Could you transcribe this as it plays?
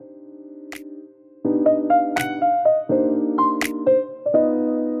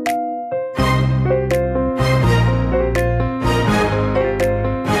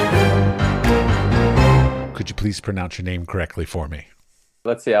Could you please pronounce your name correctly for me?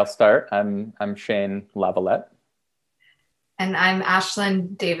 Let's see, I'll start. I'm Shane Lavalette. And I'm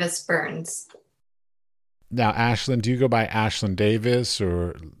Ashlyn Davis Burns. Now, Ashlyn, do you go by Ashlyn Davis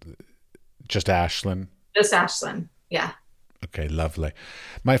or just Ashlyn? Just Ashlyn. Yeah. Okay, lovely.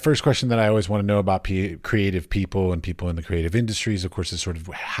 My first question that I always want to know about creative people and people in the creative industries, of course, is sort of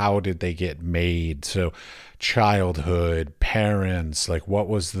how did they get made? So, childhood, parents, like what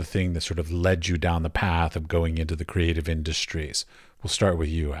was the thing that sort of led you down the path of going into the creative industries? We'll start with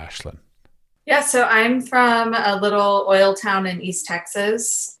you, Ashlyn. Yeah, so I'm from a little oil town in East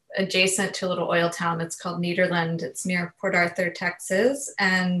Texas, adjacent to a little oil town. It's called Nederland. It's near Port Arthur, Texas.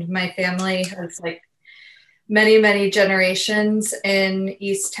 And my family has like many, many generations in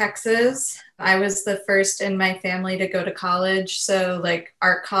East Texas. I was the first in my family to go to college. So, like,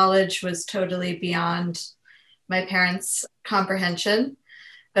 art college was totally beyond my parents' comprehension.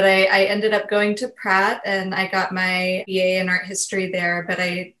 But I ended up going to Pratt and I got my BA in art history there. But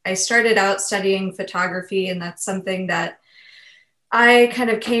I started out studying photography, and that's something that I kind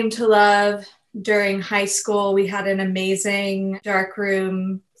of came to love during high school. We had an amazing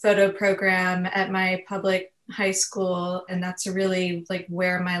darkroom photo program at my public high school, and that's really like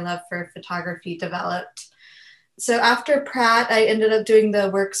where my love for photography developed. So after Pratt, I ended up doing the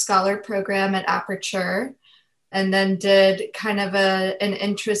work scholar program at Aperture, and then did kind of an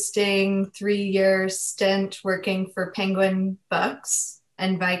interesting 3-year stint working for Penguin Books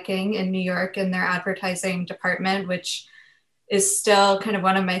and Viking in New York in their advertising department, which is still kind of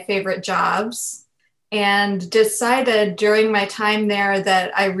one of my favorite jobs. And decided during my time there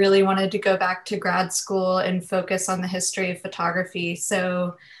that I really wanted to go back to grad school and focus on the history of photography.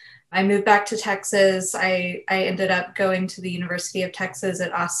 So I moved back to Texas. I ended up going to the University of Texas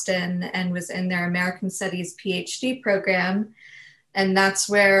at Austin and was in their American Studies PhD program. And that's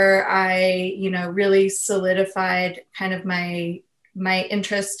where I, really solidified kind of my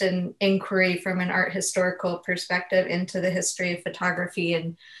interest and inquiry from an art historical perspective into the history of photography,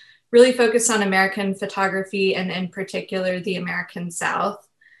 and really focused on American photography and in particular the American South.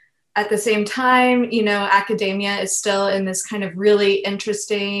 At the same time, academia is still in this kind of really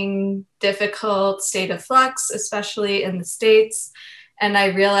interesting, difficult state of flux, especially in the States. And I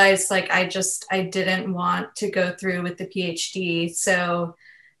realized I didn't want to go through with the PhD. So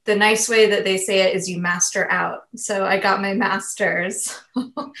the nice way that they say it is you master out. So I got my master's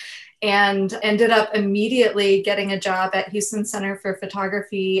and ended up immediately getting a job at Houston Center for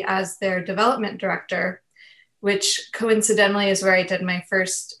Photography as their development director, which coincidentally is where I did my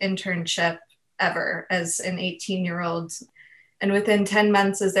first internship ever as an 18-year-old. And within 10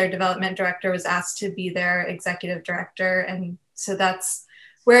 months as their development director, was asked to be their executive director. And so that's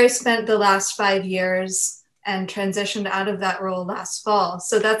where I spent the last 5 years and transitioned out of that role last fall.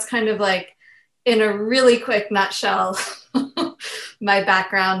 So that's kind of like, in a really quick nutshell, my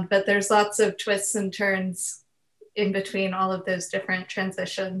background, but there's lots of twists and turns in between all of those different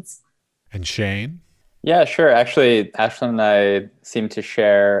transitions. And Shane? Yeah, sure. Actually, Ashlyn and I seem to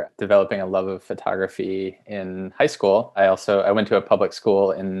share developing a love of photography in high school. I went to a public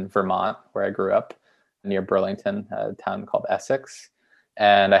school in Vermont where I grew up near Burlington, a town called Essex.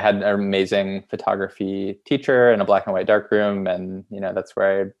 And I had an amazing photography teacher in a black and white darkroom. And, that's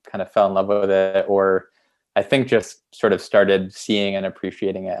where I kind of fell in love with it, or I think just sort of started seeing and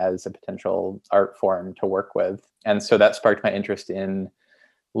appreciating it as a potential art form to work with. And so that sparked my interest in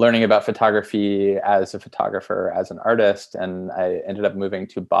learning about photography as a photographer, as an artist. And I ended up moving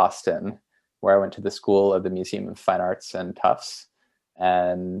to Boston, where I went to the School of the Museum of Fine Arts and Tufts.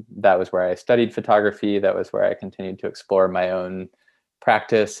 And that was where I studied photography. That was where I continued to explore my own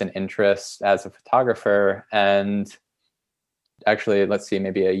practice and interests as a photographer. And actually, let's see,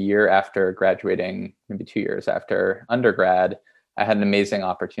 maybe a year after graduating, maybe 2 years after undergrad, I had an amazing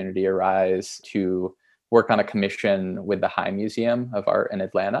opportunity arise to work on a commission with the High Museum of Art in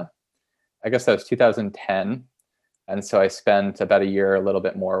Atlanta. I guess that was 2010. And so I spent about a year, a little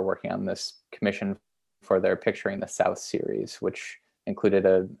bit more, working on this commission for their Picturing the South series, which included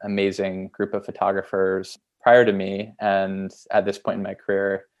an amazing group of photographers prior to me. And at this point in my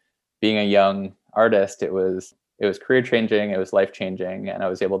career, being a young artist, it was career changing, it was life changing, and I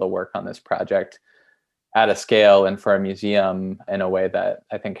was able to work on this project at a scale and for a museum in a way that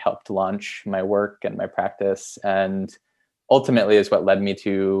I think helped launch my work and my practice, and ultimately is what led me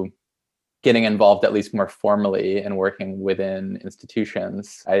to getting involved, at least more formally, in working within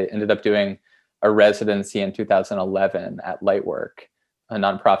institutions. I ended up doing a residency in 2011 at Lightwork, a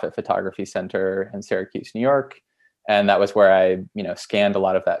nonprofit photography center in Syracuse, New York. And that was where I, scanned a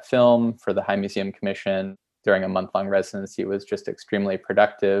lot of that film for the High Museum Commission during a month-long residency. It was just extremely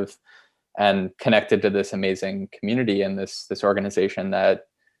productive and connected to this amazing community and this organization that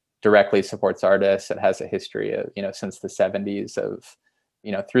directly supports artists. It has a history of, since the 70s of,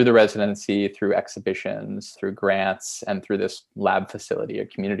 through the residency, through exhibitions, through grants, and through this lab facility, a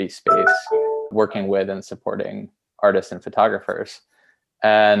community space, working with and supporting artists and photographers.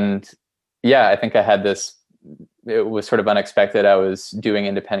 And yeah, I think I had this, it was sort of unexpected. I was doing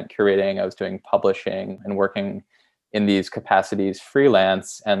independent curating, I was doing publishing and working in these capacities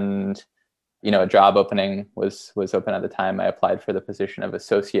freelance. And, a job opening was open at the time. I applied for the position of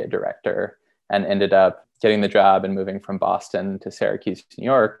associate director and ended up getting the job and moving from Boston to Syracuse, New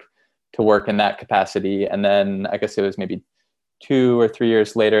York to work in that capacity. And then I guess it was maybe 2 or 3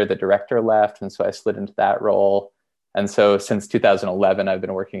 years later, the director left. And so I slid into that role. And so since 2011, I've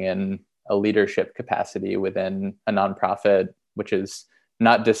been working in a leadership capacity within a nonprofit, which is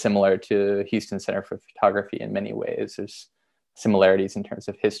not dissimilar to Houston Center for Photography in many ways. There's similarities in terms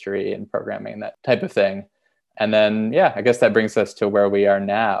of history and programming, that type of thing. And then, yeah, I guess that brings us to where we are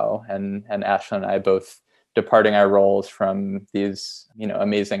now. And Ashlyn and I both departing our roles from these,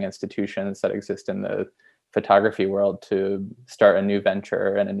 amazing institutions that exist in the photography world to start a new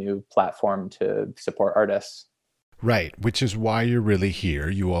venture and a new platform to support artists. Right, which is why you're really here.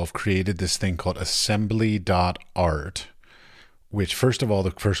 You all have created this thing called assembly.art, which, first of all,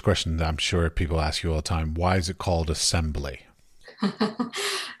 the first question that I'm sure people ask you all the time, why is it called Assembly?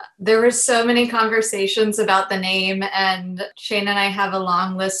 There were so many conversations about the name, and Shane and I have a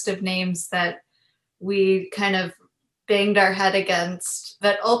long list of names that we kind of banged our head against.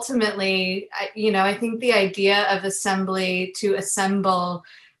 But ultimately, I think the idea of assembly, to assemble,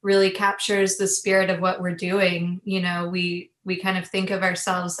 really captures the spirit of what we're doing. We kind of think of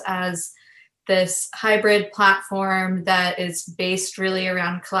ourselves as this hybrid platform that is based really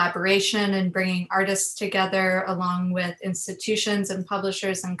around collaboration and bringing artists together along with institutions and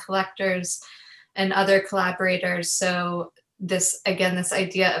publishers and collectors and other collaborators. So this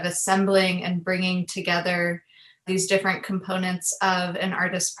idea of assembling and bringing together these different components of an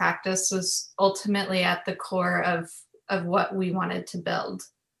artist's practice was ultimately at the core of what we wanted to build.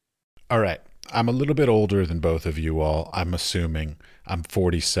 All right. I'm a little bit older than both of you all, I'm assuming. I'm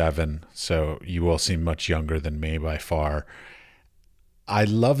 47, so you all seem much younger than me by far. I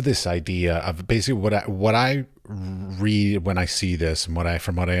love this idea of basically what I read when I see this, and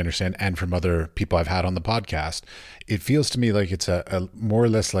from what I understand, and from other people I've had on the podcast. It feels to me like it's a more or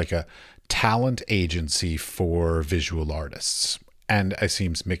less like a talent agency for visual artists. And it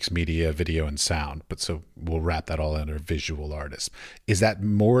seems mixed media, video, and sound. But so we'll wrap that all under visual artists. Is that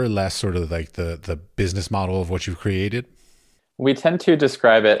more or less sort of like the business model of what you've created? We tend to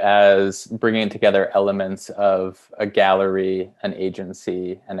describe it as bringing together elements of a gallery, an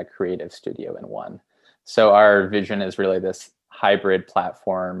agency, and a creative studio in one. So our vision is really this hybrid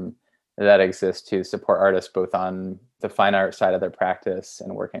platform that exists to support artists both on the fine art side of their practice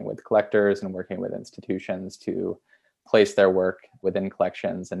and working with collectors and working with institutions to place their work within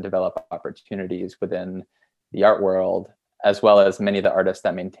collections and develop opportunities within the art world, as well as many of the artists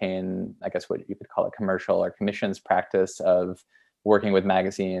that maintain, I guess, what you could call a commercial or commissions practice of working with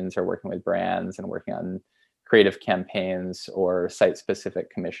magazines or working with brands and working on creative campaigns or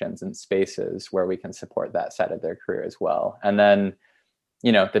site-specific commissions and spaces where we can support that side of their career as well. And then,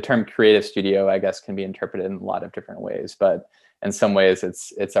 the term creative studio, I guess, can be interpreted in a lot of different ways, but in some ways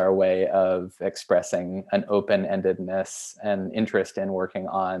it's our way of expressing an open-endedness and interest in working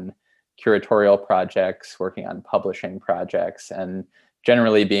on curatorial projects, working on publishing projects, and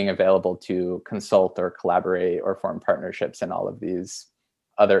generally being available to consult or collaborate or form partnerships in all of these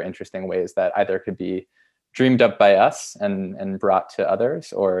other interesting ways that either could be dreamed up by us and brought to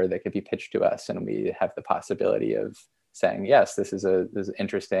others, or they could be pitched to us and we have the possibility of saying, yes, this is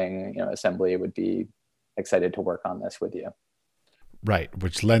interesting, Assembly would be excited to work on this with you. Right,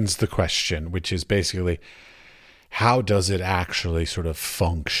 which lends the question, which is basically, how does it actually sort of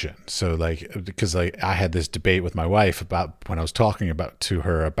function? So because I had this debate with my wife about when I was talking to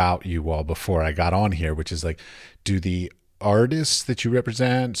her about you all before I got on here, which is like, do the artists that you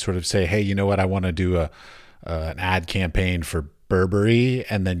represent sort of say, hey, you know what, I want to do an ad campaign for Burberry,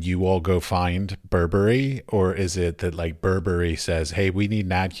 and then you all go find Burberry? Or is it that like Burberry says, hey, we need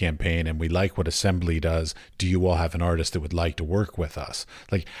an ad campaign and we like what Assembly does. Do you all have an artist that would like to work with us?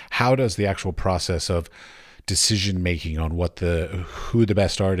 Like, how does the actual process of decision making on who the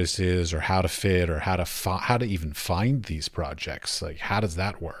best artist is, or how to fit, or how to even find these projects, like how does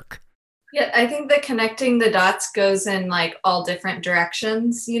that work? Yeah, I think that connecting the dots goes in like all different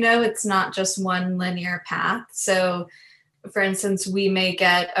directions. It's not just one linear path. So, for instance, we may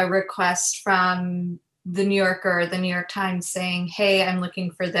get a request from the New Yorker or the New York Times saying, hey, I'm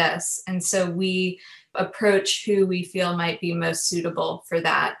looking for this. And so we approach who we feel might be most suitable for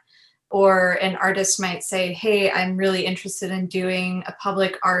that. Or an artist might say, hey, I'm really interested in doing a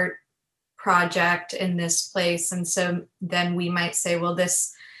public art project in this place. And so then we might say, well,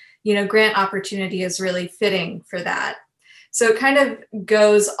 this grant opportunity is really fitting for that. So it kind of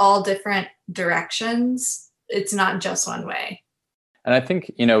goes all different directions. It's not just one way. And I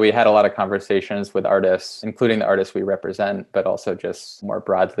think, we had a lot of conversations with artists, including the artists we represent, but also just more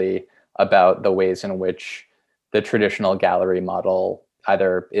broadly about the ways in which the traditional gallery model,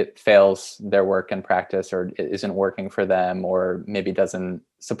 either it fails their work and practice or it isn't working for them, or maybe doesn't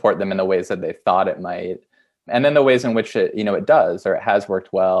support them in the ways that they thought it might. And then the ways in which it does, or it has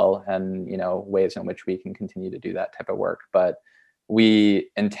worked well, and, ways in which we can continue to do that type of work. But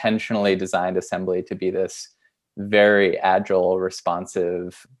we intentionally designed Assembly to be this very agile,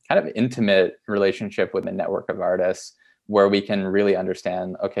 responsive, kind of intimate relationship with a network of artists where we can really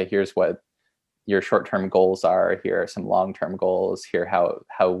understand, okay, here's what your short-term goals are, here are some long-term goals, here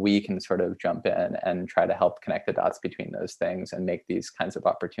how we can sort of jump in and try to help connect the dots between those things and make these kinds of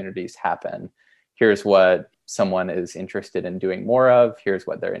opportunities happen. Here's what someone is interested in doing more of, here's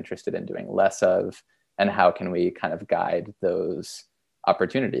what they're interested in doing less of, and how can we kind of guide those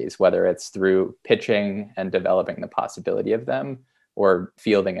opportunities, whether it's through pitching and developing the possibility of them, or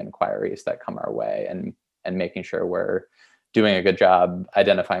fielding inquiries that come our way, and making sure we're doing a good job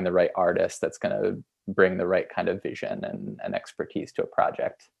identifying the right artist that's going to bring the right kind of vision and expertise to a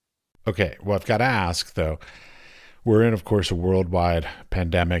project. Okay, well, I've got to ask though, we're in, of course, a worldwide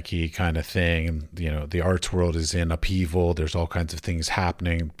pandemic-y kind of thing. The arts world is in upheaval. There's all kinds of things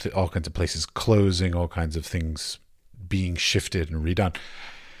happening, all kinds of places closing, all kinds of things being shifted and redone.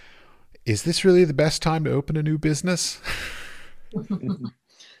 Is this really the best time to open a new business?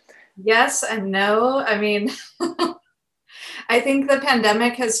 Yes and no. I mean, I think the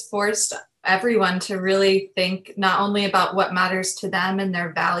pandemic has forced everyone to really think not only about what matters to them and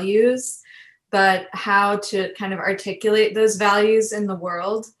their values, but how to kind of articulate those values in the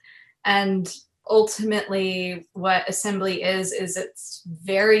world. And ultimately, what Assembly is it's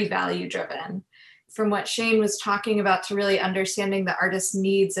very value driven. From what Shane was talking about, to really understanding the artist's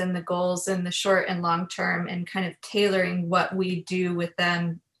needs and the goals in the short and long term, and kind of tailoring what we do with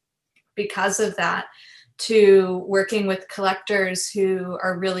them because of that, to working with collectors who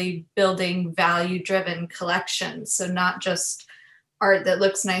are really building value-driven collections. So not just art that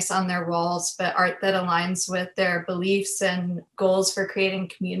looks nice on their walls, but art that aligns with their beliefs and goals for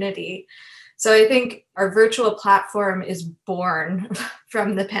creating community. So I think our virtual platform is born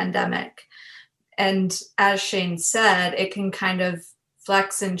from the pandemic. And as Shane said, it can kind of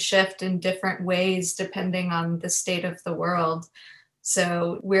flex and shift in different ways depending on the state of the world.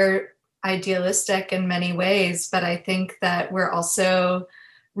 So we're idealistic in many ways, but I think that we're also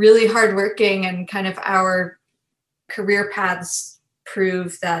really hardworking, and kind of our career paths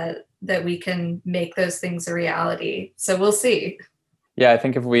prove that we can make those things a reality. So we'll see. Yeah, I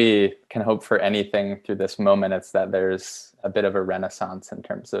think if we can hope for anything through this moment, it's that there's a bit of a renaissance in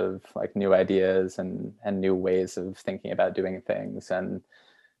terms of like new ideas and new ways of thinking about doing things. And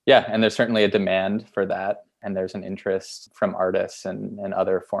yeah, and there's certainly a demand for that. And there's an interest from artists and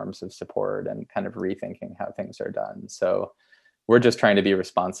other forms of support and kind of rethinking how things are done. So we're just trying to be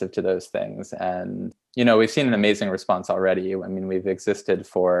responsive to those things. And, we've seen an amazing response already. I mean, we've existed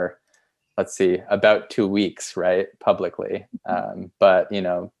for, let's see, about 2 weeks, right, publicly. But,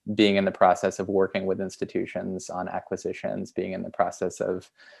 being in the process of working with institutions on acquisitions, being in the process of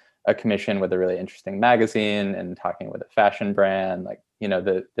a commission with a really interesting magazine and talking with a fashion brand, like,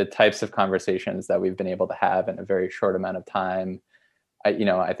 the types of conversations that we've been able to have in a very short amount of time,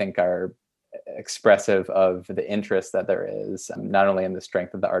 I think are expressive of the interest that there is, not only in the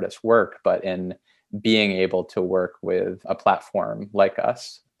strength of the artist's work, but in being able to work with a platform like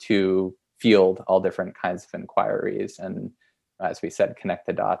us to field all different kinds of inquiries. And as we said, connect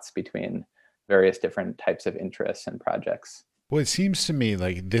the dots between various different types of interests and projects. Well, it seems to me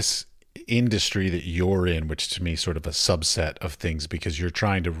like this industry that you're in, which to me is sort of a subset of things, because you're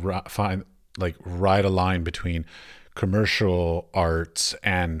trying to ride a line between commercial arts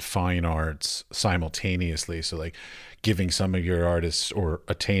and fine arts simultaneously. So like giving some of your artists, or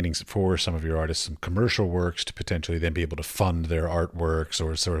attaining for some of your artists, some commercial works to potentially then be able to fund their artworks,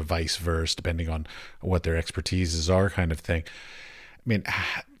 or sort of vice versa, depending on what their expertises are, kind of thing. I mean,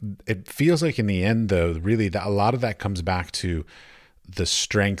 it feels like in the end, though, really that a lot of that comes back to the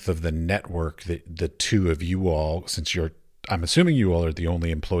strength of the network that the two of you all, since I'm assuming you all are the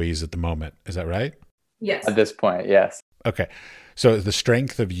only employees at the moment. Is that right? Yes. At this point, yes. Okay. So the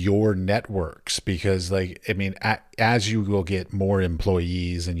strength of your networks, because as you will get more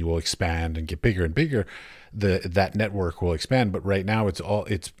employees and you will expand and get bigger and bigger, that network will expand. But right now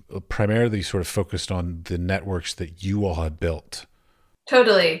it's primarily sort of focused on the networks that you all have built.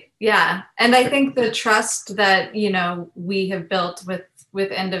 Totally. Yeah. And I think the trust that, we have built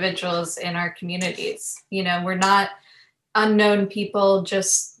with individuals in our communities, we're not unknown people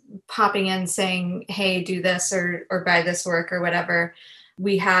just popping in saying, hey, do this or buy this work or whatever.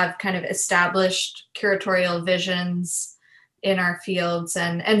 We have kind of established curatorial visions in our fields,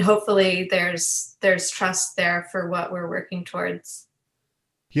 and hopefully there's trust there for what we're working towards.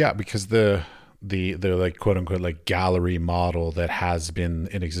 Yeah, because the like quote unquote like gallery model that has been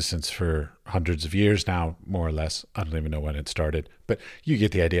in existence for hundreds of years now, more or less. I don't even know when it started, but you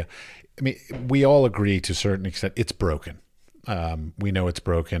get the idea. I mean, we all agree to a certain extent it's broken. We know it's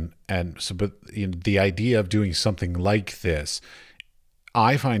broken, and so, but the idea of doing something like this,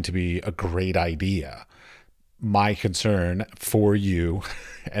 I find to be a great idea. My concern for you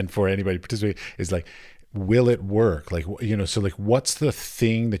and for anybody participating is like, will it work? Like, so like, what's the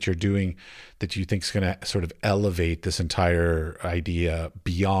thing that you're doing that you think is going to sort of elevate this entire idea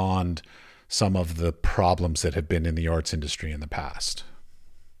beyond some of the problems that have been in the arts industry in the past?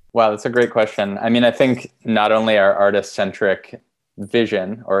 Wow, that's a great question. I mean, I think not only our artist-centric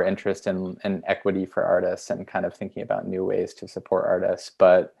vision or interest in equity for artists and kind of thinking about new ways to support artists,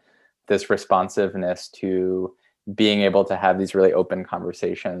 but this responsiveness to being able to have these really open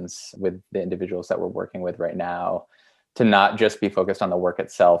conversations with the individuals that we're working with right now, to not just be focused on the work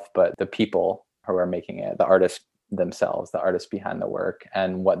itself, but the people who are making it, the artists themselves, the artists behind the work,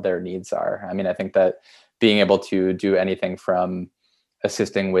 and what their needs are. I mean, I think that being able to do anything from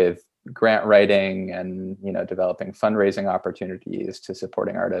assisting with grant writing and developing fundraising opportunities to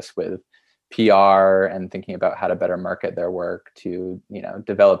supporting artists with PR and thinking about how to better market their work to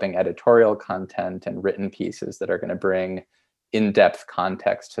developing editorial content and written pieces that are going to bring in-depth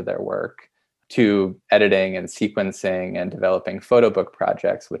context to their work, to editing and sequencing and developing photo book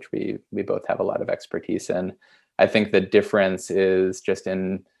projects, which we both have a lot of expertise in. I think the difference is just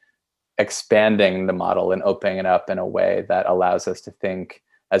in expanding the model and opening it up in a way that allows us to think,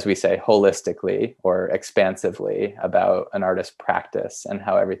 as we say, holistically or expansively about an artist's practice and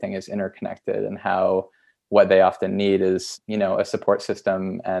how everything is interconnected, and how what they often need is, a support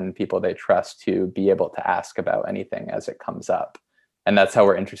system and people they trust to be able to ask about anything as it comes up. And that's how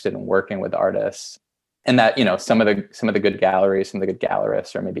we're interested in working with artists. And that, some of the good galleries, some of the good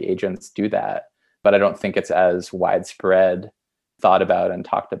gallerists or maybe agents do that, but I don't think it's as widespread thought about and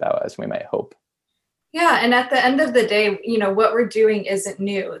talked about as we might hope. Yeah. And at the end of the day, what we're doing isn't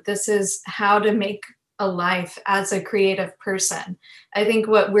new. This is how to make a life as a creative person. I think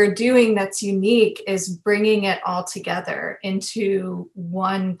what we're doing that's unique is bringing it all together into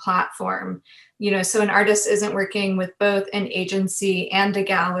one platform. So an artist isn't working with both an agency and a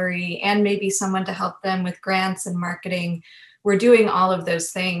gallery and maybe someone to help them with grants and marketing. We're doing all of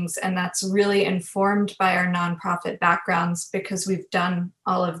those things, and that's really informed by our nonprofit backgrounds because we've done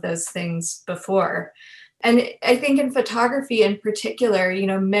all of those things before. And I think in photography in particular,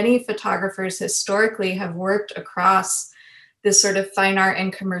 many photographers historically have worked across this sort of fine art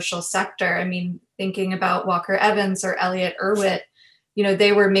and commercial sector. I mean, thinking about Walker Evans or Elliot Erwitt,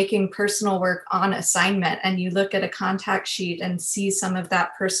 they were making personal work on assignment, and you look at a contact sheet and see some of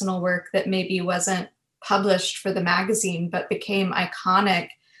that personal work that maybe wasn't published for the magazine, but became iconic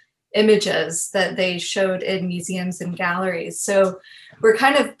images that they showed in museums and galleries. So we're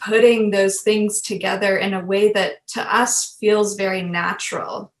kind of putting those things together in a way that to us feels very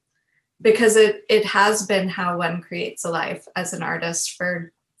natural, because it has been how one creates a life as an artist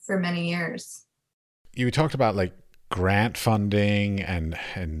for many years. You talked about like grant funding and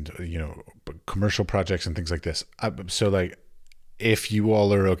commercial projects and things like this. So like, if you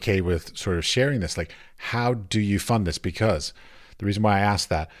all are okay with sort of sharing this, like, how do you fund this? Because the reason why I asked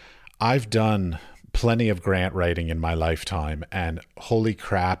that, I've done plenty of grant writing in my lifetime, and holy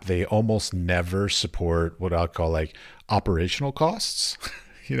crap, they almost never support what I'll call like operational costs.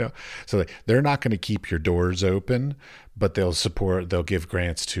 So like, they're not going to keep your doors open, but they'll give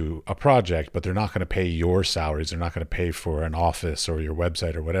grants to a project, but they're not going to pay your salaries. They're not going to pay for an office or your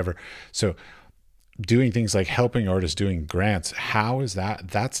website or whatever. So doing things like helping artists doing grants, how is that?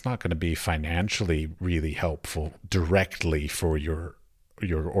 That's not going to be financially really helpful directly for your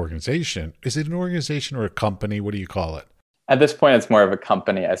organization. Is it an organization or a company? What do you call it? At this point, it's more of a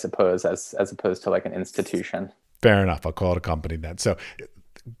company, I suppose, as opposed to like an institution. Fair enough. I'll call it a company then. So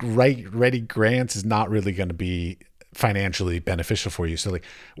ready grants is not really going to be financially beneficial for you. So like,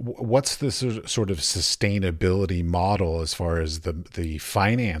 what's the sort of sustainability model as far as the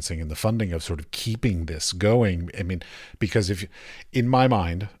financing and the funding of sort of keeping this going? I mean, because if in my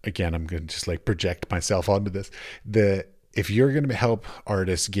mind, again, I'm going to just like project myself onto this, if you're going to help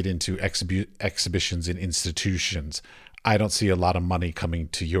artists get into exhibitions in institutions, I don't see a lot of money coming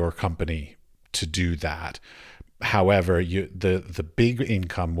to your company to do that. However, the big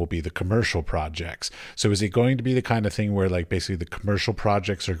income will be the commercial projects. So is it going to be the kind of thing where like basically the commercial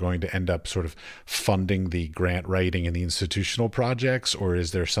projects are going to end up sort of funding the grant writing and the institutional projects, or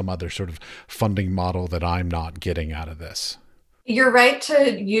is there some other sort of funding model that I'm not getting out of this? You're right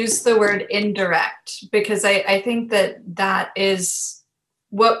to use the word indirect, because I think that is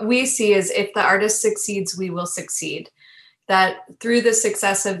what we see is if the artist succeeds, we will succeed. That through the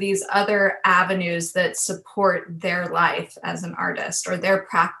success of these other avenues that support their life as an artist or their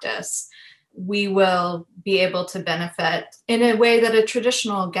practice, we will be able to benefit in a way that a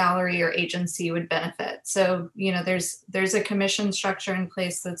traditional gallery or agency would benefit. So, there's a commission structure in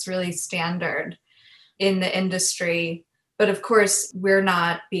place that's really standard in the industry. But of course, we're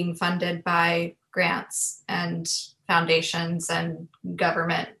not being funded by grants and foundations and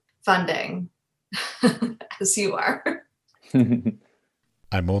government funding as you are.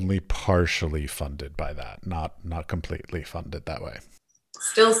 I'm only partially funded by that, not completely funded that way.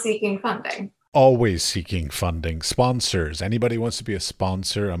 Still seeking funding. Always seeking funding. Sponsors. Anybody wants to be a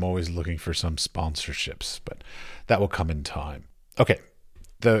sponsor? I'm always looking for some sponsorships, but that will come in time. Okay.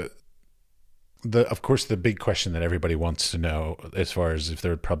 Of course, the big question that everybody wants to know, as far as if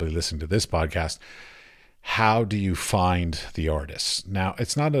they're probably listening to this podcast, how do you find the artists? Now,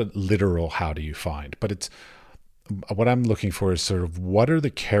 it's not a literal how do you find, but it's what I'm looking for is sort of what are the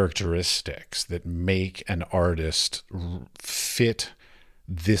characteristics that make an artist fit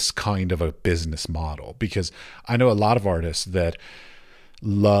this kind of a business model? Because I know a lot of artists that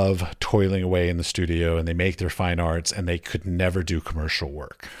love toiling away in the studio and they make their fine arts and they could never do commercial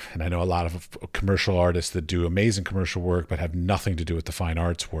work. And I know a lot of commercial artists that do amazing commercial work but have nothing to do with the fine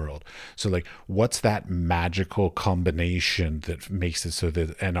arts world. So like, what's that magical combination that makes it so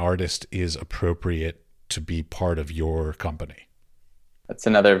that an artist is appropriate to be part of your company? That's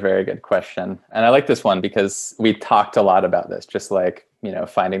another very good question. And I like this one because we talked a lot about this, just like,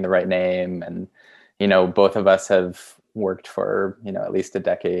 finding the right name. And, both of us have worked for, at least a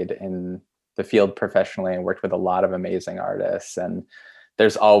decade in the field professionally and worked with a lot of amazing artists. And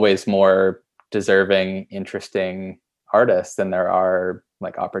there's always more deserving, interesting artists than there are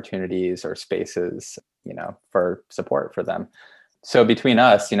like opportunities or spaces, for support for them. So between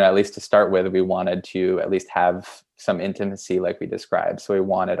us, at least to start with, we wanted to at least have some intimacy like we described. So we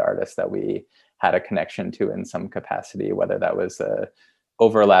wanted artists that we had a connection to in some capacity, whether that was a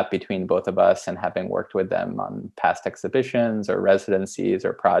overlap between both of us and having worked with them on past exhibitions or residencies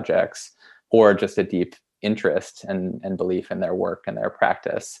or projects, or just a deep interest and belief in their work and their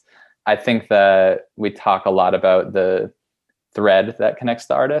practice. I think that we talk a lot about the thread that connects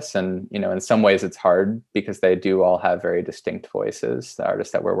the artists. And, in some ways it's hard because they do all have very distinct voices, the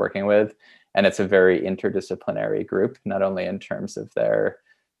artists that we're working with. And it's a very interdisciplinary group, not only in terms of their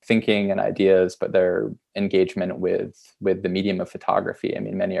thinking and ideas, but their engagement with the medium of photography. I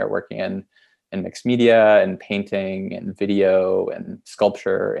mean, many are working in mixed media and painting and video and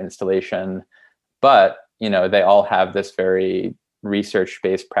sculpture, installation, but, they all have this very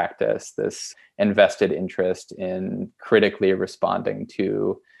research-based practice, this invested interest in critically responding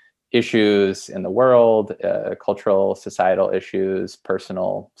to issues in the world, cultural, societal issues,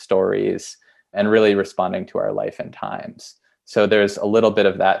 personal stories, and really responding to our life and times. So there's a little bit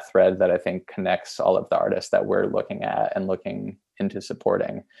of that thread that I think connects all of the artists that we're looking at and looking into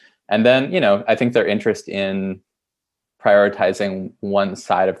supporting. And then, I think their interest in prioritizing one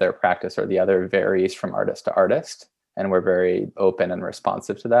side of their practice or the other varies from artist to artist. And we're very open and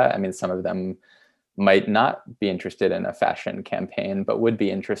responsive to that. I mean, some of them might not be interested in a fashion campaign, but would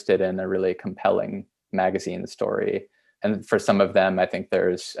be interested in a really compelling magazine story. And for some of them, I think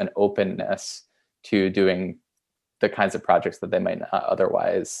there's an openness to doing the kinds of projects that they might not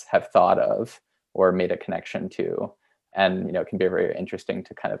otherwise have thought of or made a connection to. And, it can be very interesting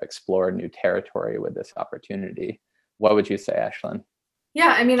to kind of explore new territory with this opportunity. What would you say, Ashlyn?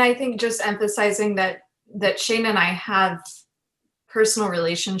 Yeah, I mean, I think just emphasizing that Shane and I have personal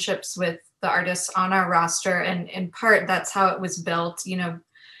relationships with the artists on our roster, and in part that's how it was built.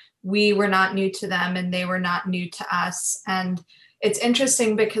 We were not new to them and they were not new to us. And it's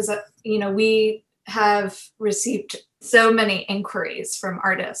interesting because we have received so many inquiries from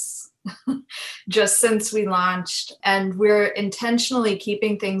artists just since we launched. And we're intentionally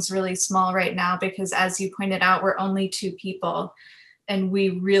keeping things really small right now because, as you pointed out, we're only 2 people. And we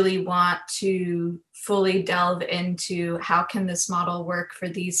really want to fully delve into how can this model work for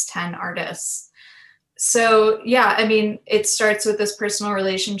these 10 artists. So yeah, I mean, it starts with this personal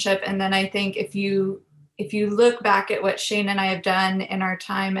relationship. And then I think if you look back at what Shane and I have done in our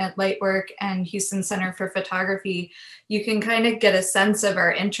time at Lightwork and Houston Center for Photography, you can kind of get a sense of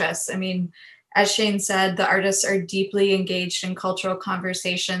our interests. I mean, as Shane said, the artists are deeply engaged in cultural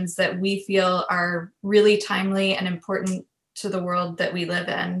conversations that we feel are really timely and important to the world that we live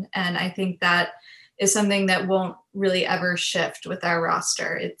in. And I think that is something that won't really ever shift with our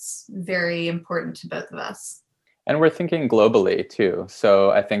roster. It's very important to both of us. And we're thinking globally too.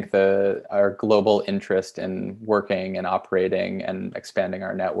 So I think our global interest in working and operating and expanding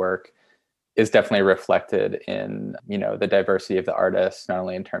our network is definitely reflected in, the diversity of the artists, not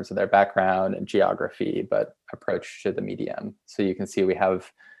only in terms of their background and geography, but approach to the medium. So you can see we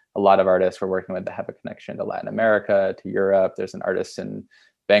have a lot of artists we're working with that have a connection to Latin America, to Europe. There's an artist in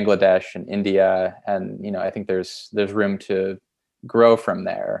Bangladesh and India. And, I think there's room to grow from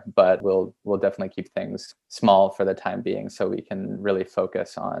there, but we'll definitely keep things small for the time being so we can really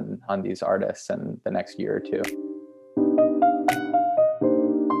focus on these artists in the next year or two.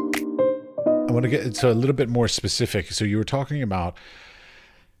 I want to get a little bit more specific. So you were talking about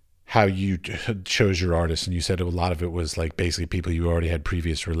how you chose your artists, and you said a lot of it was like basically people you already had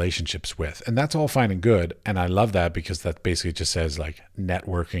previous relationships with, and that's all fine and good, and I love that because that basically just says like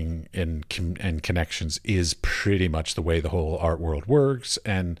networking and connections is pretty much the way the whole art world works,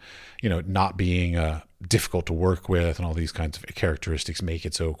 and not being difficult to work with and all these kinds of characteristics make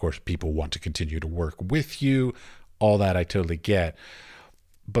it so of course people want to continue to work with you. All that I totally get,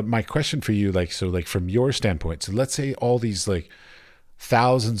 but my question for you, from your standpoint, so let's say all these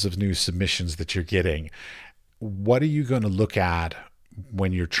thousands of new submissions that you're getting, what are you going to look at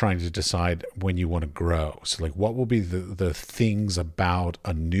when you're trying to decide when you want to grow? So what will be the things about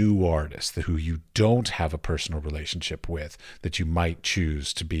a new artist who you don't have a personal relationship with that you might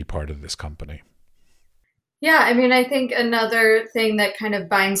choose to be part of this company? Yeah, I mean, I think another thing that kind of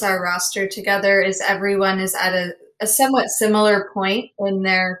binds our roster together is everyone is at a somewhat similar point in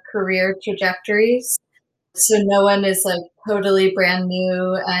their career trajectories. So no one is totally brand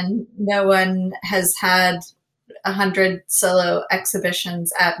new, and no one has had 100 solo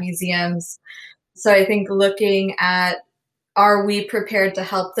exhibitions at museums. So I think looking at, are we prepared to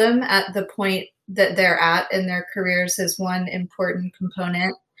help them at the point that they're at in their careers is one important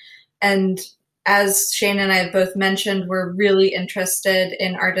component. And as Shane and I have both mentioned, we're really interested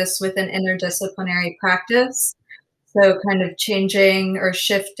in artists with an interdisciplinary practice. So kind of changing or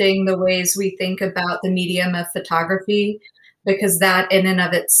shifting the ways we think about the medium of photography, because that in and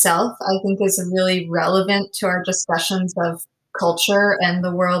of itself, I think, is really relevant to our discussions of culture and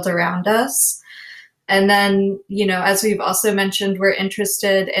the world around us. And then, as we've also mentioned, we're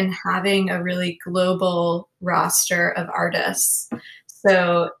interested in having a really global roster of artists.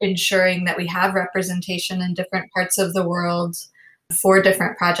 So ensuring that we have representation in different parts of the world for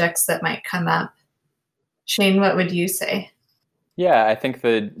different projects that might come up. Shane, what would you say? Yeah, I think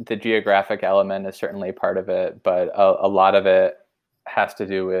the geographic element is certainly part of it, but a lot of it has to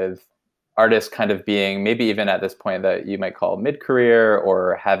do with artists kind of being maybe even at this point that you might call mid-career,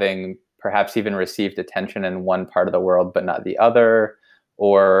 or having perhaps even received attention in one part of the world but not the other,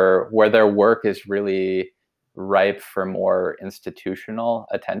 or where their work is really ripe for more institutional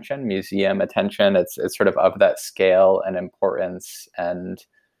attention, museum attention. It's sort of that scale and importance and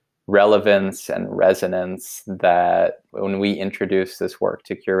relevance and resonance that when we introduce this work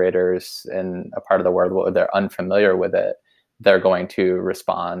to curators in a part of the world where they're unfamiliar with it, they're going to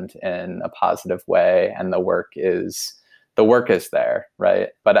respond in a positive way, and the work is there, right?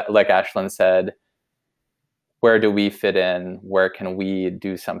 But like Ashlyn said, where do we fit in? Where can we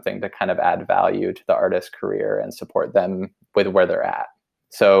do something to kind of add value to the artist's career and support them with where they're at?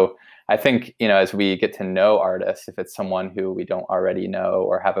 So I think, as we get to know artists, if it's someone who we don't already know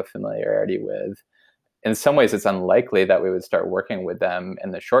or have a familiarity with, in some ways it's unlikely that we would start working with them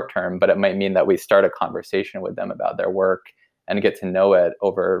in the short term, but it might mean that we start a conversation with them about their work and get to know it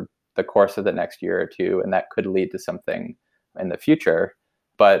over the course of the next year or two, and that could lead to something in the future.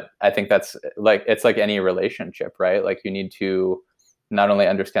 But I think that's it's like any relationship, right? You need to not only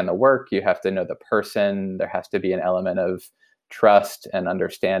understand the work, you have to know the person. There has to be an element of trust and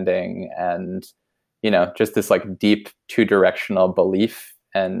understanding, and just this deep two-directional belief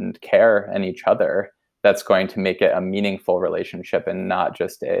and care in each other that's going to make it a meaningful relationship and not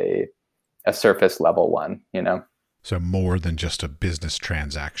just a surface level one. So more than just a business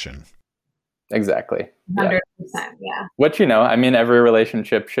transaction. Exactly. 100%. Yeah. Which, I mean, every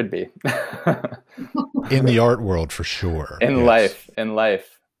relationship should be. In the art world, for sure. In life.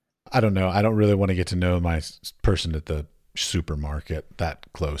 I don't know. I don't really want to get to know my person at the supermarket that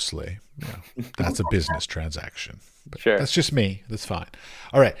closely. That's a business transaction. But Sure. That's just me. That's fine.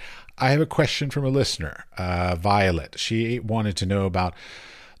 All right. I have a question from a listener, Violet. She wanted to know about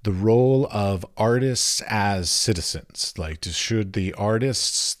the role of artists as citizens. Like, should the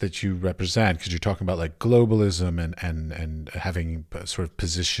artists that you represent, because you're talking about like globalism and having sort of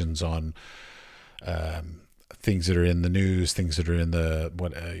positions on things that are in the news, things that are in the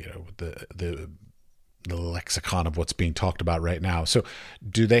the lexicon of what's being talked about right now. So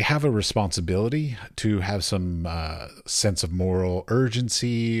do they have a responsibility to have some sense of moral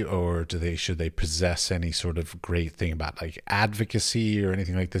urgency, or should they possess any sort of great thing about like advocacy or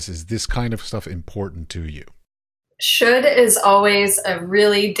anything like this? Is this kind of stuff important to you? Should is always a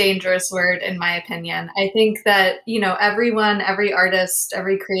really dangerous word, in my opinion. I think that, everyone, every artist,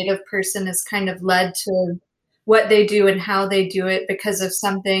 every creative person is kind of led to what they do and how they do it because of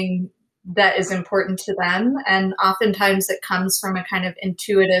something that is important to them. And oftentimes it comes from a kind of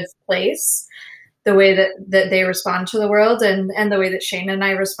intuitive place, the way that they respond to the world and the way that Shane and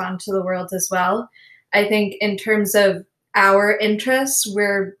I respond to the world as well. I think in terms of our interests,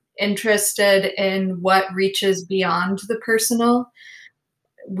 we're interested in what reaches beyond the personal.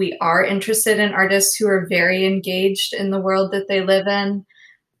 We are interested in artists who are very engaged in the world that they live in.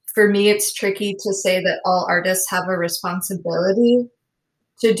 For me, it's tricky to say that all artists have a responsibility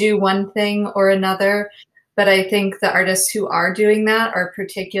to do one thing or another, but I think the artists who are doing that are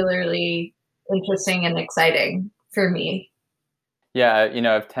particularly interesting and exciting for me. Yeah,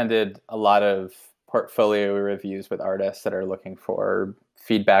 I've attended a lot of portfolio reviews with artists that are looking for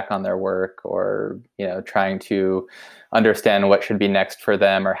feedback on their work, or trying to understand what should be next for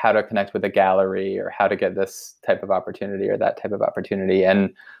them, or how to connect with a gallery, or how to get this type of opportunity or that type of opportunity. And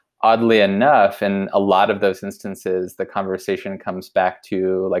oddly enough, in a lot of those instances, the conversation comes back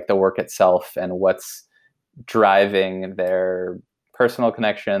to like the work itself and what's driving their personal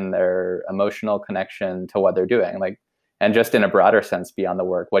connection, their emotional connection to what they're doing. Like, and just in a broader sense beyond the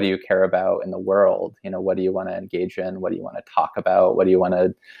work, what do you care about in the world? What do you want to engage in? What do you want to talk about? What do you want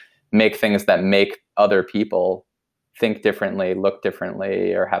to make things that make other people think differently, look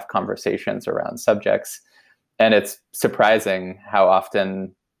differently, or have conversations around subjects? And it's surprising how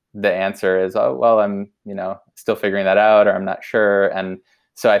often the answer is, oh, well, I'm, still figuring that out, or I'm not sure. And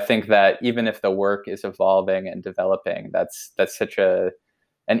so I think that even if the work is evolving and developing, that's such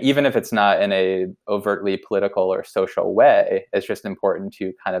and even if it's not in a overtly political or social way, it's just important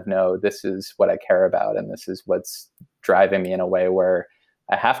to kind of know this is what I care about, and this is what's driving me in a way where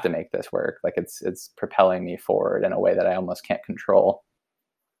I have to make this work. Like it's propelling me forward in a way that I almost can't control.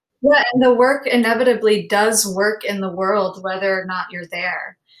 Yeah, and the work inevitably does work in the world, whether or not you're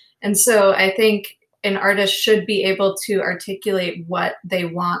there. And so I think an artist should be able to articulate what they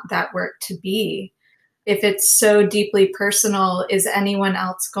want that work to be. If it's so deeply personal, is anyone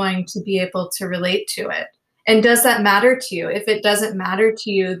else going to be able to relate to it? And does that matter to you? If it doesn't matter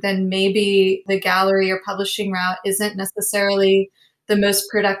to you, then maybe the gallery or publishing route isn't necessarily the most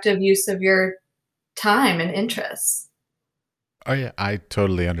productive use of your time and interests. Oh yeah, I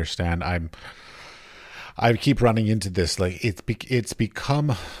totally understand. I keep running into this. Like it's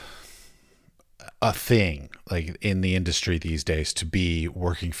become a thing like in the industry these days to be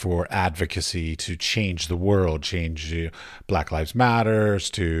working for advocacy, to change the world, change Black Lives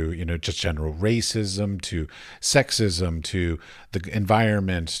Matters, to just general racism, to sexism, to the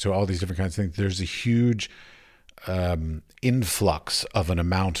environment, to all these different kinds of things. There's a huge influx of an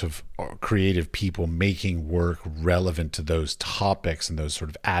amount of creative people making work relevant to those topics and those sort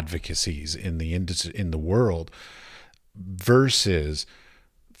of advocacies in the industry, in the world, versus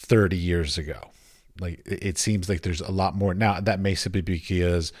 30 years ago. Like it seems like there's a lot more now. That may simply be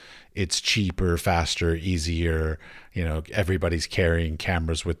because it's cheaper, faster, easier. Everybody's carrying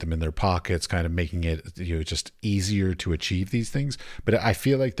cameras with them in their pockets, kind of making it just easier to achieve these things. But I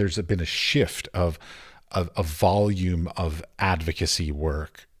feel like there's been a shift of a volume of advocacy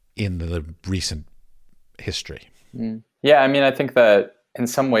work in the recent history. Yeah, I mean, I think that in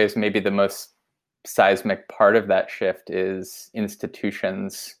some ways, maybe the most seismic part of that shift is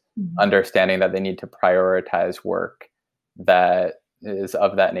institutions understanding that they need to prioritize work that is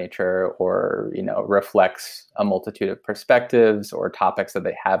of that nature, or reflects a multitude of perspectives or topics that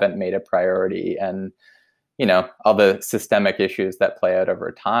they haven't made a priority, and all the systemic issues that play out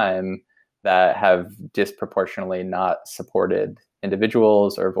over time that have disproportionately not supported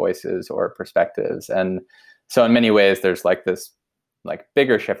individuals or voices or perspectives. And So in many ways, there's like this like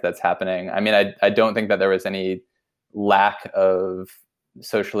bigger shift that's happening. I mean, I don't think that there was any lack of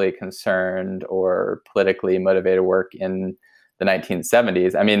socially concerned or politically motivated work in the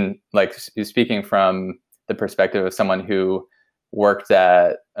 1970s. I mean, like speaking from the perspective of someone who worked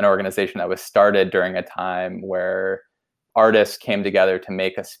at an organization that was started during a time where artists came together to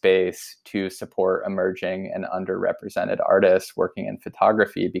make a space to support emerging and underrepresented artists working in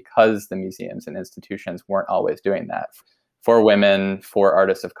photography, because the museums and institutions weren't always doing that for women, for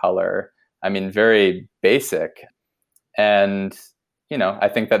artists of color. I mean, very basic. And, you know, I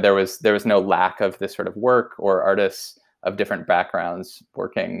think that there was no lack of this sort of work or artists of different backgrounds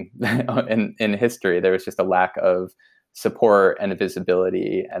working in history. There was just a lack of support and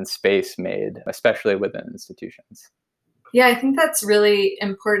visibility and space made, especially within institutions. Yeah, I think that's really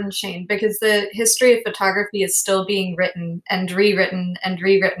important, Shane, because the history of photography is still being written and rewritten and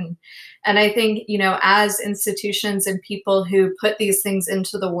rewritten. And I think, you know, as institutions and people who put these things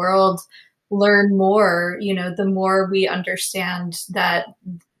into the world learn more, you know, the more we understand that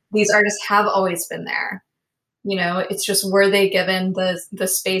these artists have always been there. You know, it's just, were they given the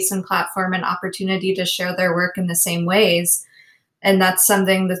space and platform and opportunity to share their work in the same ways? And that's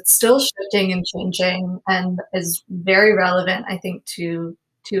something that's still shifting and changing and is very relevant, I think, to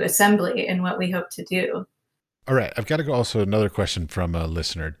assembly and what we hope to do. All right. I've got to go also another question from a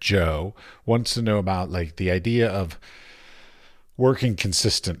listener. Joe wants to know about like the idea of working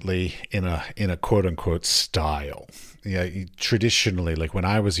consistently in a quote unquote style. Yeah, traditionally, like when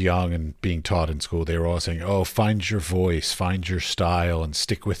I was young and being taught in school, they were all saying, oh, find your voice, find your style and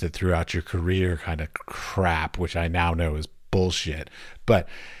stick with it throughout your career kind of crap, which I now know is bullshit. But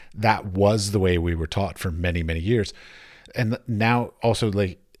that was the way we were taught for many, many years. And now also,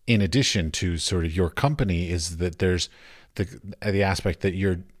 like, in addition to sort of your company, is that there's the aspect that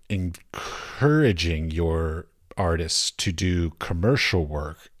you're encouraging your artists to do commercial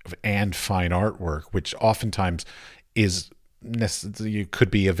work and fine artwork, which oftentimes is necessarily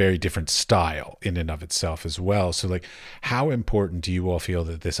could be a very different style in and of itself as well. So like, how important do you all feel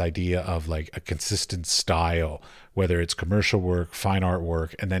that this idea of like a consistent style, whether it's commercial work, fine art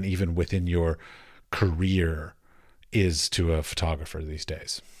work, and then even within your career, is to a photographer these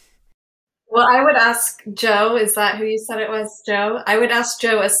days? Well, I would ask Joe, is that who you said it was, Joe? I would ask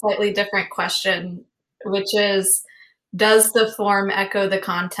Joe a slightly different question, which is, does the form echo the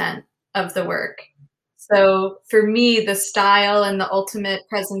content of the work? So for me, the style and the ultimate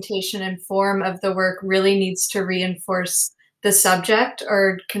presentation and form of the work really needs to reinforce the subject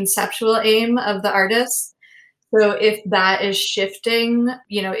or conceptual aim of the artist. So if that is shifting,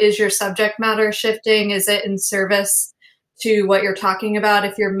 you know, is your subject matter shifting? Is it in service to what you're talking about?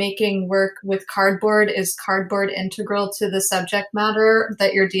 If you're making work with cardboard, is cardboard integral to the subject matter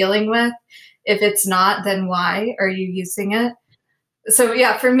that you're dealing with? If it's not, then why are you using it? So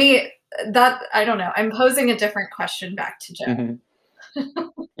yeah, for me, that, I don't know, I'm posing a different question back to Joe. Mm-hmm.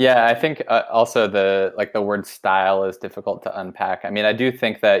 Yeah, I think also the word style is difficult to unpack. I mean, I do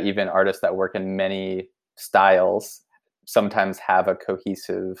think that even artists that work in many styles sometimes have a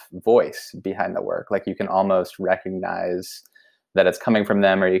cohesive voice behind the work. Like you can almost recognize that it's coming from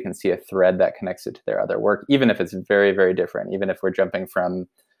them, or you can see a thread that connects it to their other work, even if it's very, very different, even if we're jumping from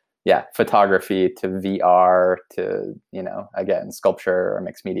photography to VR to, you know, again, sculpture or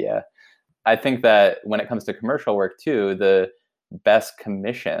mixed media. I think that when it comes to commercial work too, the best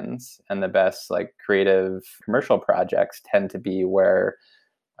commissions and the best like creative commercial projects tend to be where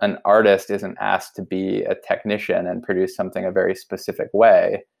an artist isn't asked to be a technician and produce something a very specific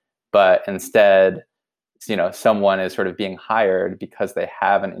way, but instead, you know, someone is sort of being hired because they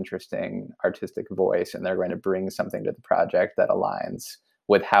have an interesting artistic voice and they're going to bring something to the project that aligns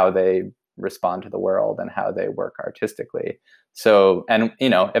with how they respond to the world and how they work artistically. So, and, you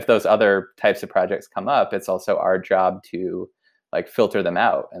know, if those other types of projects come up, it's also our job to like filter them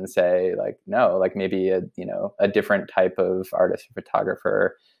out and say like, no, like maybe a different type of artist or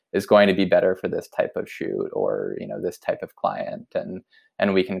photographer is going to be better for this type of shoot or, you know, this type of client.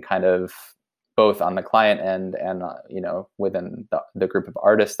 And we can kind of both on the client end and, you know, within the group of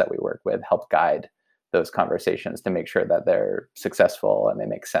artists that we work with, help guide those conversations to make sure that they're successful and they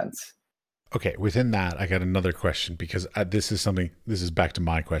make sense. Okay, within that, I got another question because this is back to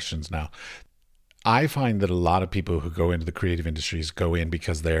my questions now. I find that a lot of people who go into the creative industries go in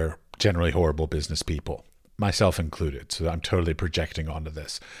because they're generally horrible business people, myself included. So I'm totally projecting onto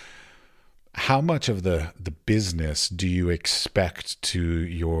this. How much of the business do you expect to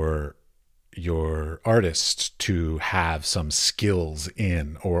your artists to have some skills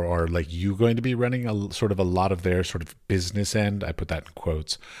in, or are like you going to be running a sort of a lot of their sort of business end? I put that in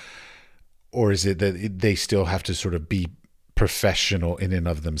quotes. Or is it that they still have to sort of be professional in and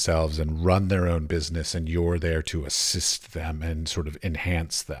of themselves and run their own business, and you're there to assist them and sort of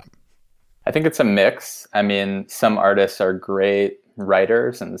enhance them? I think it's a mix. I mean, some artists are great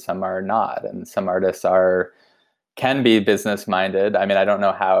writers and some are not. And some artists can be business minded. I mean, I don't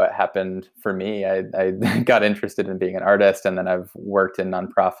know how it happened for me. I got interested in being an artist, and then I've worked in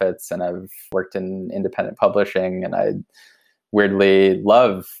nonprofits and I've worked in independent publishing, and I weirdly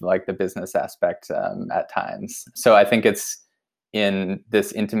love like the business aspect at times. So I think it's in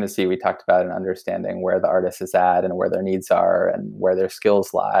this intimacy we talked about and understanding where the artist is at and where their needs are and where their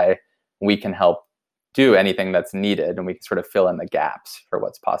skills lie. We can help do anything that's needed, and we can sort of fill in the gaps for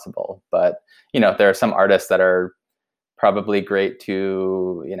what's possible. But, there are some artists that are probably great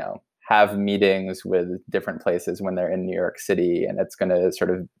to, have meetings with different places when they're in New York City, and it's going to sort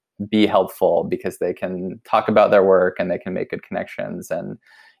of be helpful because they can talk about their work and they can make good connections. And,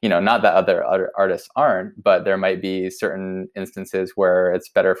 not that other artists aren't, but there might be certain instances where it's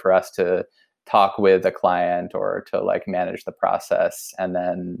better for us to talk with a client or to like manage the process, and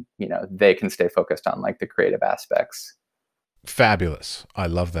then they can stay focused on like the creative aspects. Fabulous. I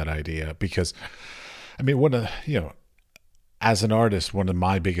love that idea, because I mean, as an artist, one of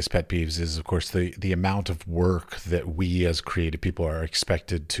my biggest pet peeves is, of course, the amount of work that we as creative people are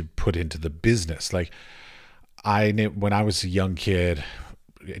expected to put into the business. Like when I was a young kid,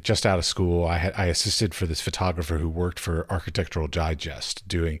 just out of school, I assisted for this photographer who worked for Architectural Digest,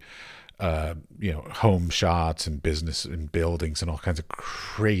 doing home shots and business and buildings and all kinds of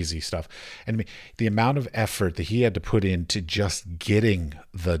crazy stuff. And I mean, the amount of effort that he had to put into just getting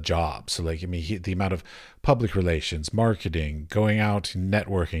the job. So like, I mean, the amount of public relations, marketing, going out,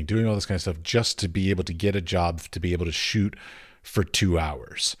 networking, doing all this kind of stuff just to be able to get a job, to be able to shoot for 2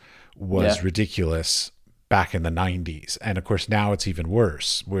 hours was ridiculous back in the 90s. And of course, now it's even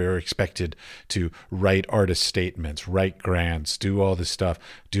worse. We're expected to write artist statements, write grants, do all this stuff,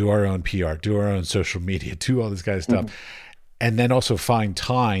 do our own PR, do our own social media, do all this kind of stuff. And then also find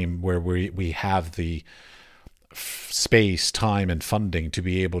time where we have the space, time, and funding to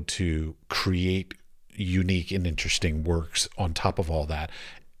be able to create unique and interesting works on top of all that.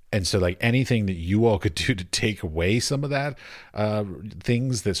 And so like anything that you all could do to take away some of that,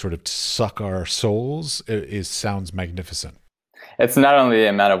 things that sort of suck our souls, sounds magnificent. It's not only the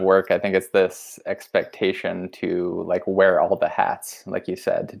amount of work, I think it's this expectation to like wear all the hats, like you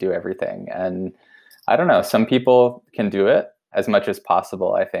said, to do everything. And I don't know, some people can do it as much as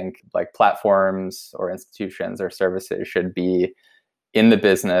possible. I think like platforms or institutions or services should be in the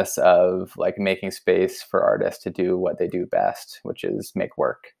business of like making space for artists to do what they do best, which is make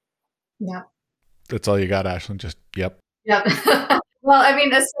work. Yeah. That's all you got, Ashlyn? Just, yep. Yep. Well, I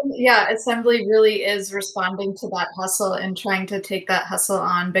mean, Assembly really is responding to that hustle and trying to take that hustle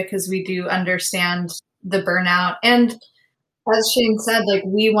on, because we do understand the burnout. And as Shane said, like,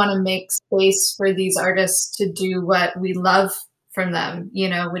 we want to make space for these artists to do what we love from them,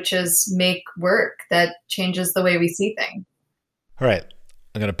 which is make work that changes the way we see things. All right.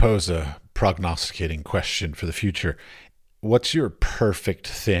 I'm going to pose a prognosticating question for the future. What's your perfect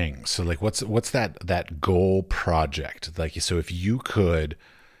thing? So like, what's that goal project? Like, so if you could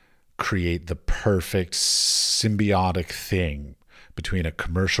create the perfect symbiotic thing between a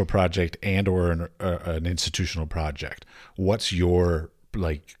commercial project and or an institutional project, what's your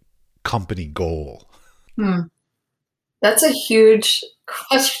like company goal? That's a huge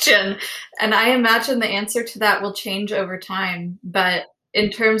question. And I imagine the answer to that will change over time. But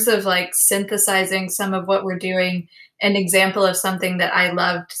in terms of like synthesizing some of what we're doing, an example of something that I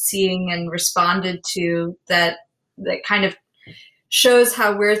loved seeing and responded to that kind of shows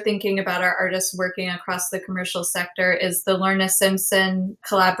how we're thinking about our artists working across the commercial sector is the Lorna Simpson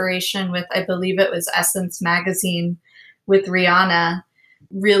collaboration with, I believe it was Essence magazine, with Rihanna,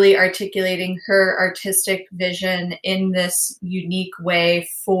 really articulating her artistic vision in this unique way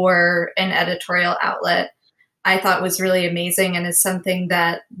for an editorial outlet. I thought was really amazing, and is something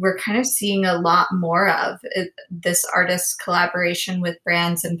that we're kind of seeing a lot more of, this artist collaboration with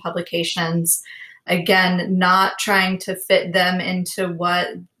brands and publications. Again, not trying to fit them into what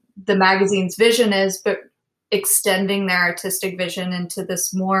the magazine's vision is, but extending their artistic vision into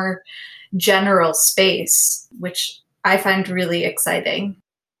this more general space, which I find really exciting.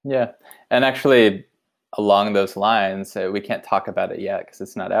 Yeah. And actually, along those lines, we can't talk about it yet because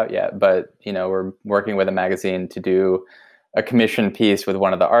it's not out yet, but we're working with a magazine to do a commission piece with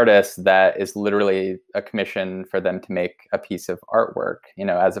one of the artists that is literally a commission for them to make a piece of artwork,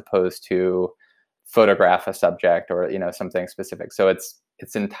 as opposed to photograph a subject or something specific. So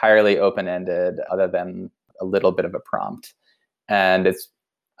it's entirely open-ended, other than a little bit of a prompt. And it's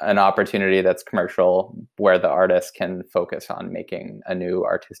an opportunity that's commercial where the artist can focus on making a new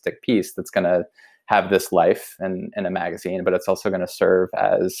artistic piece that's going to have this life in a magazine, but it's also going to serve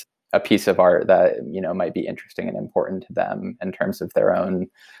as a piece of art that, might be interesting and important to them in terms of their own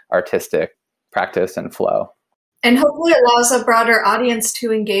artistic practice and flow. And hopefully it allows a broader audience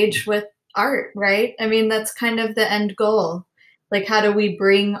to engage with art, right? I mean, that's kind of the end goal. Like, how do we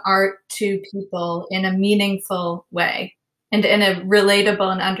bring art to people in a meaningful way and in a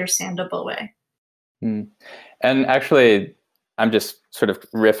relatable and understandable way? And actually, I'm just sort of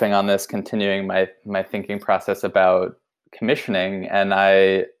riffing on this, continuing my thinking process about commissioning. And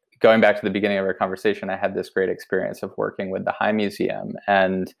going back to the beginning of our conversation, I had this great experience of working with the High Museum.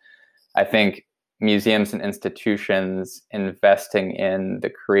 And I think museums and institutions investing in the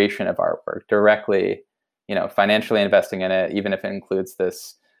creation of artwork directly, financially investing in it, even if it includes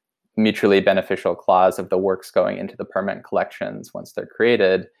this mutually beneficial clause of the works going into the permanent collections once they're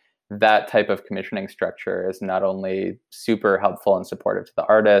created, that type of commissioning structure is not only super helpful and supportive to the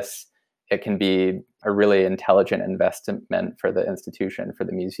artists, it can be a really intelligent investment for the institution, for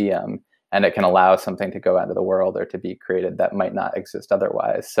the museum, and it can allow something to go out into the world or to be created that might not exist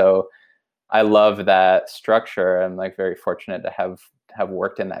otherwise. So I love that structure. I'm very fortunate to have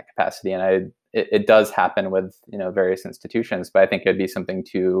worked in that capacity, and it does happen with various institutions, but I think it'd be something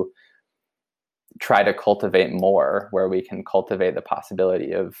to try to cultivate more, where we can cultivate the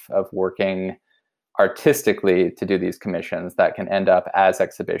possibility of working artistically to do these commissions that can end up as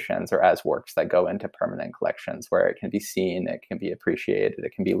exhibitions or as works that go into permanent collections, where it can be seen, it can be appreciated,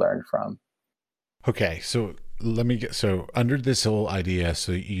 it can be learned from. Okay, so under this whole idea,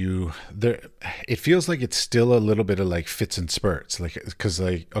 it feels like it's still a little bit of fits and spurts, because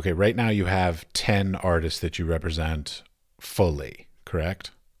okay, right now you have 10 artists that you represent fully,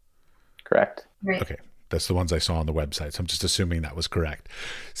 correct? Correct. Right. Okay, that's the ones I saw on the website, so I'm just assuming that was correct.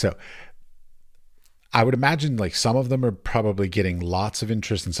 So I would imagine some of them are probably getting lots of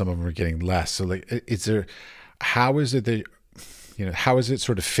interest and some of them are getting less. So how is it that, how is it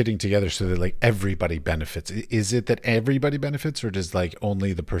sort of fitting together so that everybody benefits? Is it that everybody benefits, or does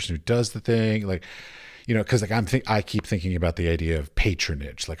only the person who does the thing? Because I keep thinking about the idea of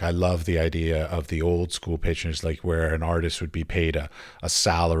patronage. I love the idea of the old school patronage, where an artist would be paid a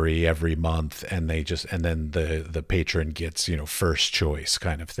salary every month, and then the patron gets first choice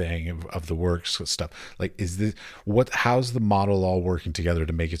kind of thing of the works stuff. How's the model all working together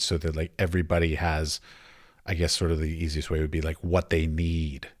to make it so that everybody has, I guess sort of the easiest way would be what they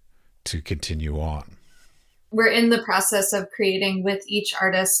need to continue on? We're in the process of creating with each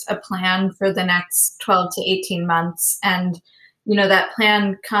artist a plan for the next 12 to 18 months. And, that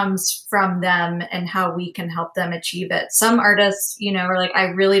plan comes from them and how we can help them achieve it. Some artists, are I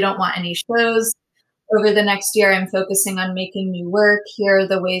really don't want any shows over the next year. I'm focusing on making new work. Here are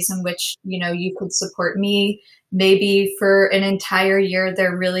the ways in which, you could support me. Maybe for an entire year,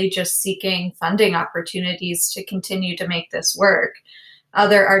 they're really just seeking funding opportunities to continue to make this work.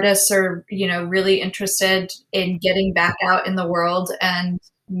 Other artists are, really interested in getting back out in the world and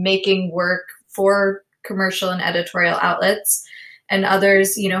making work for commercial and editorial outlets. And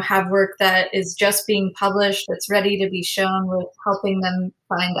others, have work that is just being published, that's ready to be shown. We're helping them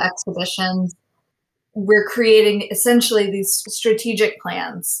find exhibitions. We're creating essentially these strategic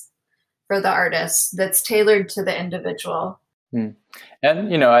plans for the artists that's tailored to the individual. And,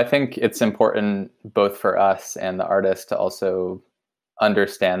 I think it's important both for us and the artist to also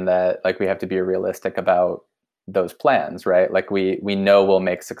understand that we have to be realistic about those plans, right? We know we'll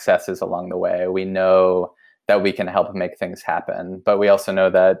make successes along the way. We know that we can help make things happen, but we also know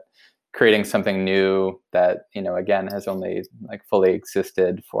that creating something new that, again, has only fully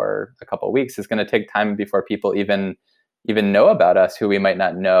existed for a couple of weeks is going to take time before people even know about us, who we might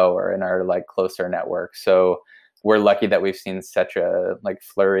not know or in our closer network. So we're lucky that we've seen such a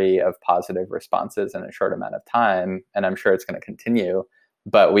flurry of positive responses in a short amount of time, and I'm sure it's going to continue.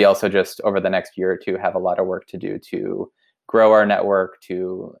 But we also just over the next year or two have a lot of work to do to grow our network,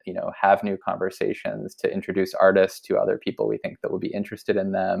 to have new conversations, to introduce artists to other people we think that will be interested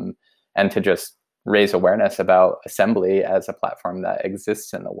in them, and to just raise awareness about Assembly as a platform that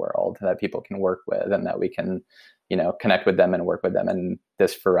exists in the world that people can work with, and that we can connect with them and work with them in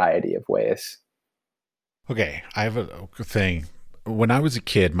this variety of ways. Okay, I have a thing. When I was a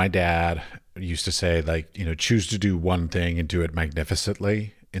kid, my dad used to say, choose to do one thing and do it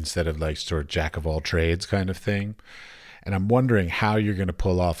magnificently instead of sort of jack of all trades kind of thing. And I'm wondering how you're going to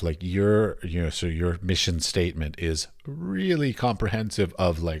pull off your mission statement is really comprehensive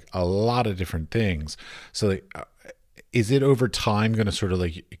of a lot of different things. So is it over time going to sort of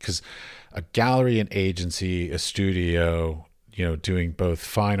because a gallery, an agency, a studio doing both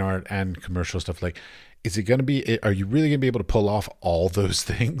fine art and commercial stuff, like, is it going to be, are you really going to be able to pull off all those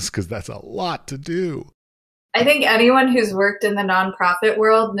things? Because that's a lot to do. I think anyone who's worked in the nonprofit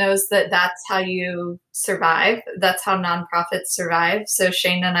world knows that that's how you survive. That's how nonprofits survive. So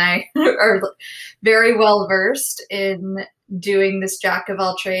Shane and I are very well versed in doing this jack of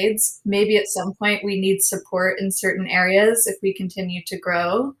all trades. Maybe at some point we need support in certain areas if we continue to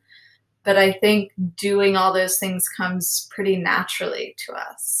grow. But I think doing all those things comes pretty naturally to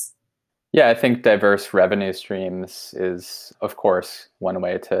us. Yeah, I think diverse revenue streams is, of course, one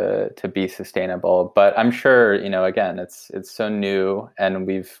way to be sustainable. But I'm sure, again, it's so new, and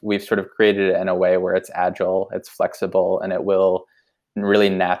we've sort of created it in a way where it's agile, it's flexible, and it will really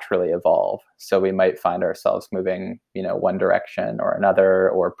naturally evolve. So we might find ourselves moving, one direction or another,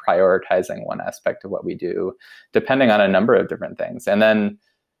 or prioritizing one aspect of what we do, depending on a number of different things. And then,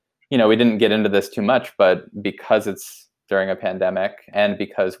 we didn't get into this too much, but because it's during a pandemic, and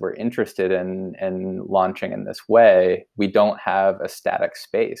because we're interested in launching in this way, we don't have a static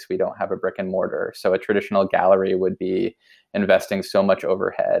space. We don't have a brick and mortar. So a traditional gallery would be investing so much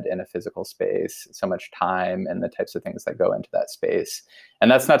overhead in a physical space, so much time, and the types of things that go into that space.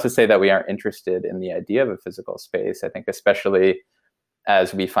 And that's not to say that we aren't interested in the idea of a physical space. I think especially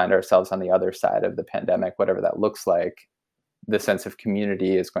as we find ourselves on the other side of the pandemic, whatever that looks like, the sense of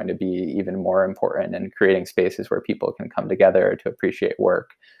community is going to be even more important, and creating spaces where people can come together to appreciate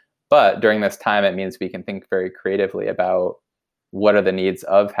work. But during this time, it means we can think very creatively about what are the needs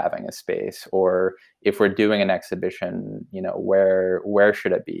of having a space, or if we're doing an exhibition, where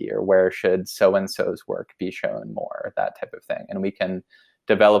should it be, or where should so-and-so's work be shown more, that type of thing. And we can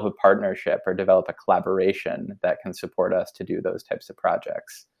develop a partnership or develop a collaboration that can support us to do those types of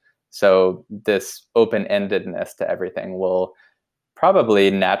projects. So this open-endedness to everything will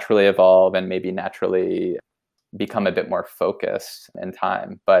probably naturally evolve and maybe naturally become a bit more focused in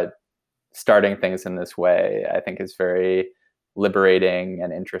time. But starting things in this way, I think, is very liberating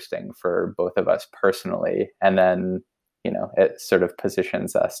and interesting for both of us personally. And then, it sort of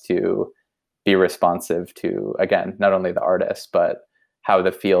positions us to be responsive to, again, not only the artists, but how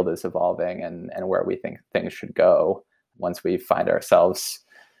the field is evolving and where we think things should go once we find ourselves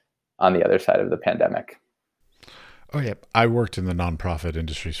on the other side of the pandemic. Oh, yeah. I worked in the nonprofit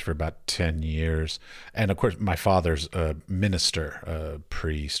industries for about 10 years. And of course, my father's a minister, a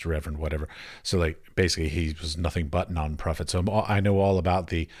priest, reverend, whatever. So, like, basically, he was nothing but nonprofit. So I know all about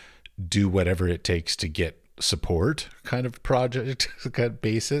the do whatever it takes to get support kind of project kind of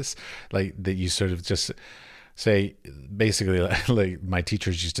basis. Like, that you sort of just say, basically, like my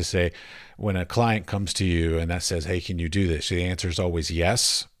teachers used to say, when a client comes to you and that says, hey, can you do this? The answer is always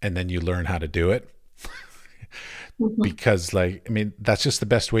yes. And then you learn how to do it. Because, that's just the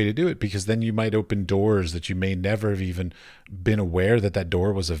best way to do it, because then you might open doors that you may never have even been aware that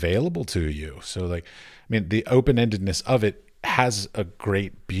door was available to you. So, the open-endedness of it has a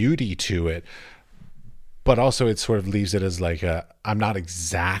great beauty to it, but also it sort of leaves it as like I'm not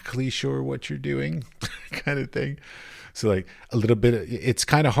exactly sure what you're doing kind of thing. So a little bit, it's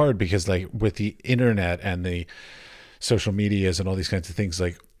kind of hard because with the internet and the social medias and all these kinds of things,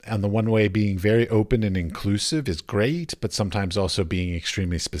 on the one way, being very open and inclusive is great, but sometimes also being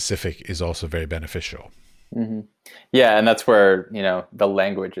extremely specific is also very beneficial. Mm-hmm. Yeah, and that's where, the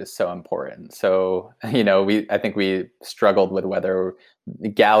language is so important. So, I think we struggled with whether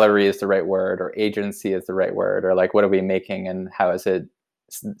gallery is the right word or agency is the right word, or what are we making and how is it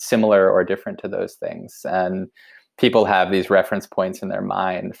similar or different to those things. And people have these reference points in their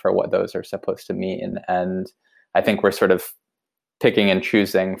mind for what those are supposed to mean. And I think we're sort of picking and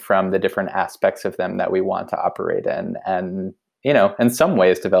choosing from the different aspects of them that we want to operate in, and in some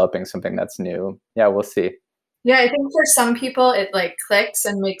ways developing something that's new. Yeah, we'll see. Yeah, I think for some people it clicks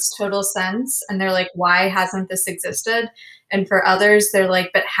and makes total sense, and they're like, why hasn't this existed? And for others, they're like,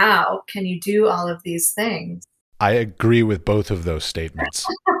 but how can you do all of these things? I agree with both of those statements.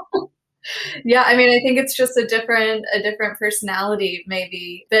 Yeah, I think it's just a different personality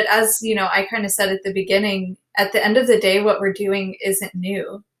maybe. But as, I kind of said at the beginning, at the end of the day, what we're doing isn't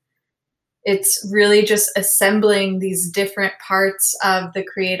new. It's really just assembling these different parts of the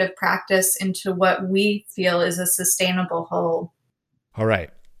creative practice into what we feel is a sustainable whole. All right.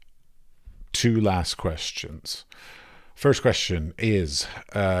 2 last questions. First question is,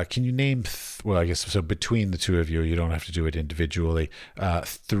 can you name, I guess, so between the two of you, you don't have to do it individually,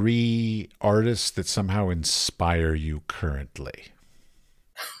 3 artists that somehow inspire you currently?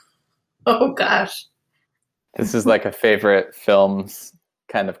 Oh, gosh. This is like a favorite films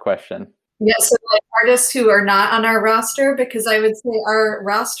kind of question. Yeah, so artists who are not on our roster, because I would say our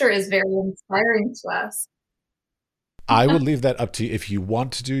roster is very inspiring to us. I would leave that up to you. If you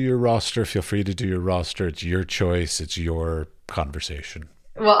want to do your roster, feel free to do your roster. It's your choice. It's your conversation.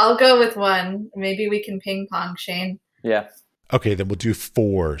 Well, I'll go with one. Maybe we can ping pong, Shane. Yeah. Okay, then we'll do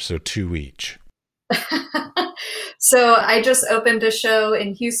 4, so 2 each. So I just opened a show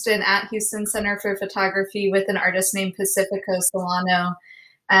in Houston at Houston Center for Photography with an artist named Pacifico Solano.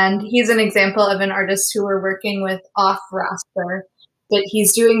 And he's an example of an artist who we're working with off roster. But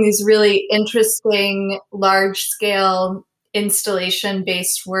he's doing these really interesting, large-scale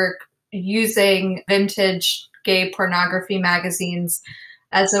installation-based work using vintage gay pornography magazines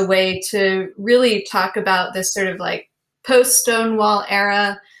as a way to really talk about this sort of like post-Stonewall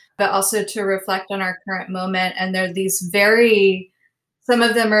era, but also to reflect on our current moment. And they're these some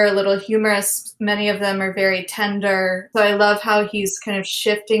of them are a little humorous, many of them are very tender. So I love how he's kind of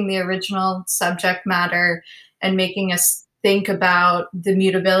shifting the original subject matter and making us think about the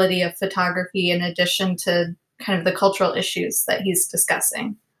mutability of photography in addition to kind of the cultural issues that he's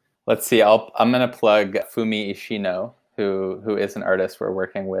discussing. Let's see. I'm going to plug Fumi Ishino, who is an artist we're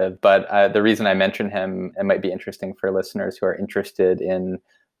working with. But the reason I mention him, it might be interesting for listeners who are interested in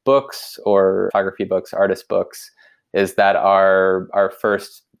books or photography books, artist books, is that our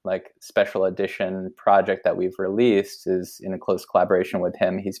first like special edition project that we've released is in a close collaboration with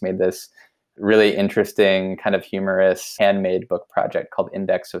him. He's made this really interesting kind of humorous handmade book project called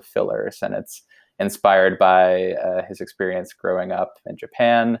Index of Fillers. And it's inspired by his experience growing up in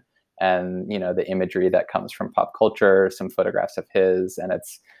Japan and, you know, the imagery that comes from pop culture, some photographs of his, and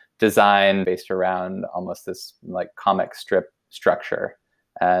it's designed based around almost this like comic strip structure.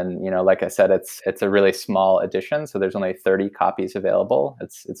 And, you know, like I said, it's a really small edition. So there's only 30 copies available.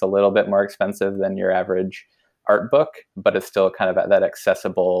 It's a little bit more expensive than your average art book, but it's still kind of at that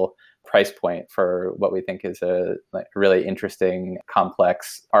accessible price point for what we think is a like really interesting,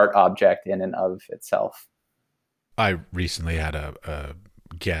 complex art object in and of itself. I recently had a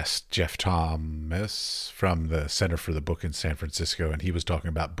guest, Jeff Thomas, from the Center for the Book in San Francisco, and he was talking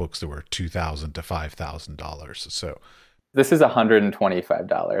about books that were $2,000 to $5,000. So this is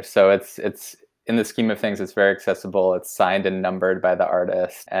 $125. So it's in the scheme of things, it's very accessible. It's signed and numbered by the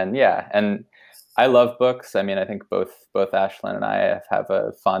artist. And yeah, and I love books. I mean, I think both Ashlyn and I have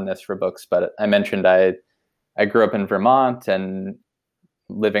a fondness for books, but I mentioned I grew up in Vermont, and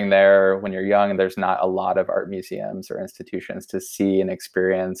living there when you're young, there's not a lot of art museums or institutions to see and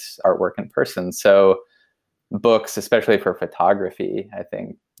experience artwork in person. So books, especially for photography, I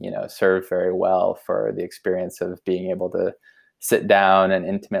think, you know, serve very well for the experience of being able to sit down and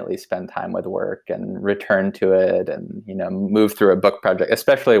intimately spend time with work and return to it and, you know, move through a book project,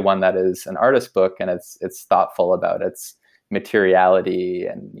 especially one that is an artist book and it's thoughtful about its materiality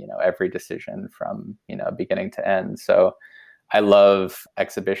and, you know, every decision from, you know, beginning to end. So I love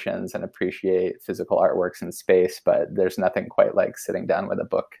exhibitions and appreciate physical artworks in space, but there's nothing quite like sitting down with a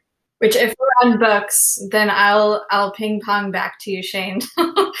book. Which, if we're on books, then I'll ping pong back to you, Shane.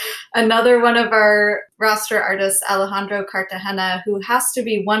 Another one of our roster artists, Alejandro Cartagena, who has to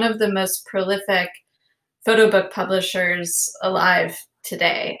be one of the most prolific photo book publishers alive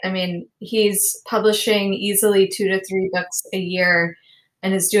today. I mean, he's publishing easily 2 to 3 books a year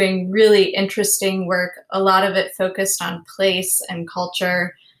and is doing really interesting work, a lot of it focused on place and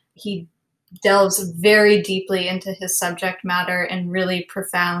culture. He delves very deeply into his subject matter in really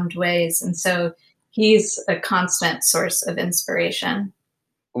profound ways. And so he's a constant source of inspiration.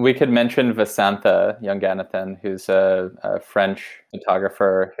 We could mention Vasantha Younganathan, who's a French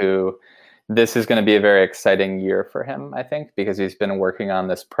photographer who this is going to be a very exciting year for him, I think, because he's been working on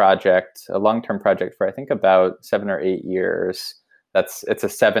this project, a long-term project for I think about 7 or 8 years. It's a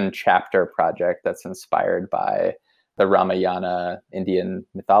 7-chapter project that's inspired by the Ramayana Indian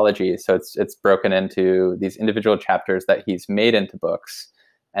mythology. So it's broken into these individual chapters that he's made into books.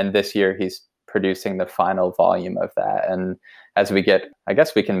 And this year he's producing the final volume of that. And as we get, I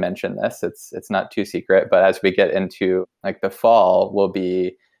guess we can mention this, it's not too secret, but as we get into like the fall, we'll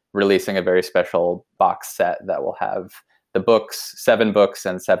be releasing a very special box set that will have the books, 7 books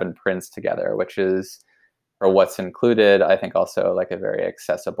and 7 prints together, which is, or what's included, I think also like a very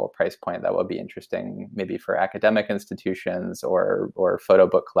accessible price point that will be interesting maybe for academic institutions or photo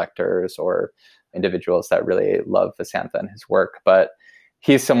book collectors or individuals that really love Vasantha and his work. But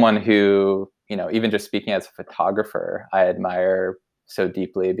he's someone who, you know, even just speaking as a photographer, I admire so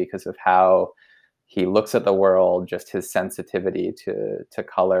deeply because of how he looks at the world, just his sensitivity to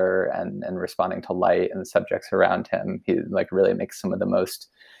color and responding to light and subjects around him. He like really makes some of the most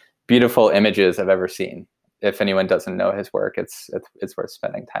beautiful images I've ever seen. If anyone doesn't know his work, it's worth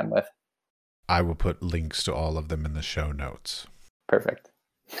spending time with. I will put links to all of them in the show notes. Perfect.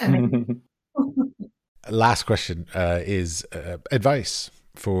 Last question is advice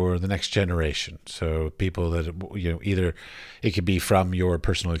for the next generation. So people that, either it could be from your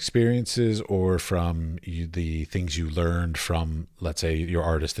personal experiences or from the things you learned from, let's say, your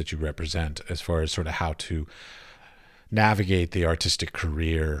artist that you represent, as far as sort of how to navigate the artistic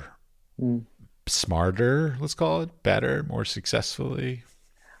career smarter, let's call it, better, more successfully.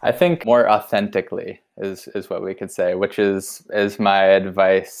 I think more authentically is what we could say, which is my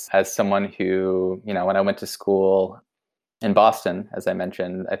advice as someone who, when I went to school in Boston, as I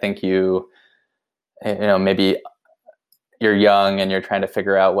mentioned, I think maybe you're young and you're trying to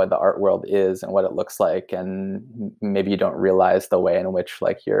figure out what the art world is and what it looks like, and maybe you don't realize the way in which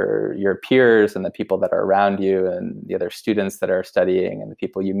like your peers and the people that are around you and the other students that are studying and the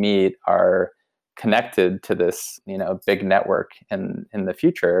people you meet are connected to this, big network in the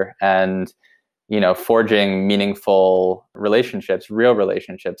future. And forging meaningful relationships, real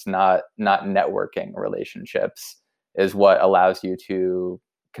relationships, not networking relationships, is what allows you to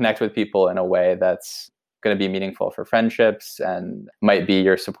connect with people in a way that's going to be meaningful for friendships and might be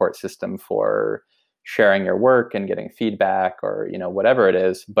your support system for sharing your work and getting feedback, or whatever it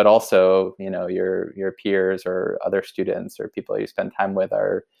is. But also, your peers or other students or people you spend time with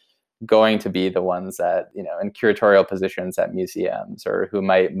are going to be the ones that, in curatorial positions at museums, or who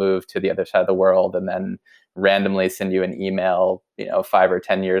might move to the other side of the world and then randomly send you an email, 5 or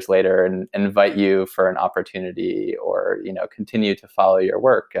 10 years later and invite you for an opportunity, or, continue to follow your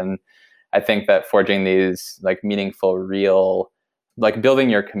work. And I think that forging these like meaningful, real, like building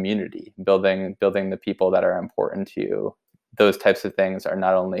your community, building the people that are important to you, those types of things are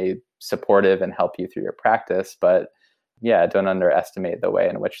not only supportive and help you through your practice, but don't underestimate the way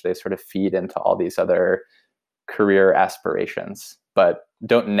in which they sort of feed into all these other career aspirations. But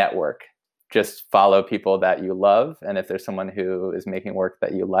don't network. Just follow people that you love. And if there's someone who is making work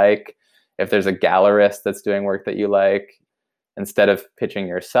that you like, if there's a gallerist that's doing work that you like, instead of pitching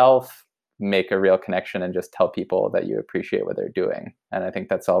yourself, make a real connection and just tell people that you appreciate what they're doing. And I think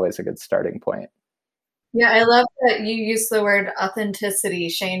that's always a good starting point. Yeah, I love that you use the word authenticity,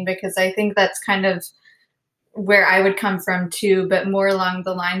 Shane, because I think that's kind of where I would come from too, but more along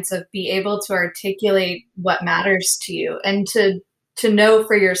the lines of be able to articulate what matters to you and to know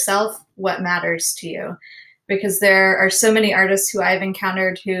for yourself what matters to you. Because there are so many artists who I've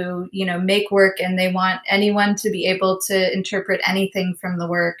encountered who, make work and they want anyone to be able to interpret anything from the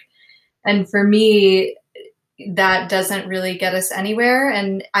work. And for me, that doesn't really get us anywhere.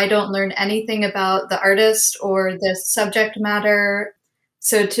 And I don't learn anything about the artist or the subject matter.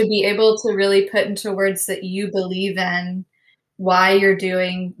 So to be able to really put into words that you believe in, why you're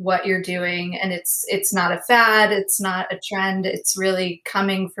doing what you're doing, and it's not a fad, it's not a trend, it's really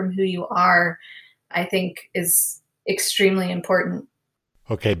coming from who you are, I think is extremely important.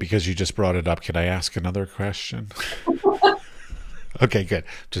 Okay, because you just brought it up, can I ask another question? Okay, good.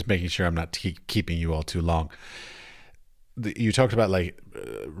 Just making sure I'm not keeping you all too long. You talked about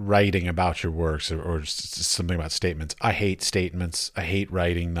writing about your works, or something about statements. I hate statements. I hate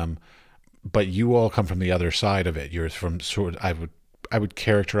writing them. But you all come from the other side of it. You're from I would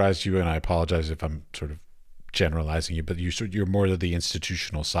characterize you, and I apologize if I'm sort of generalizing you, but you're more of the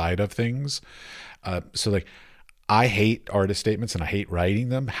institutional side of things. So I hate artist statements and I hate writing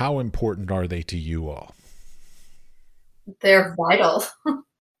them. How important are they to you all? They're vital.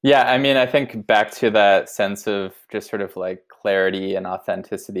 Yeah, I mean, I think back to that sense of just sort of like clarity and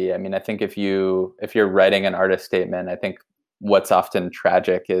authenticity. I mean, I think if you're writing an artist statement, I think what's often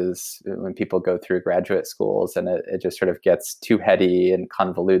tragic is when people go through graduate schools and it just sort of gets too heady and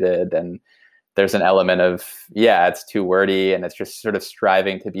convoluted, and there's an element of, it's too wordy and it's just sort of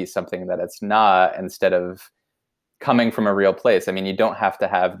striving to be something that it's not, instead of coming from a real place. I mean, you don't have to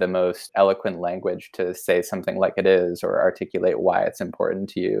have the most eloquent language to say something like it is, or articulate why it's important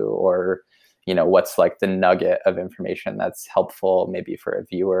to you, or, what's like the nugget of information that's helpful maybe for a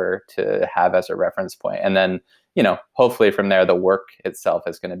viewer to have as a reference point. And then, hopefully from there, the work itself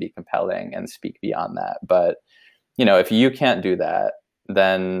is going to be compelling and speak beyond that. But, if you can't do that,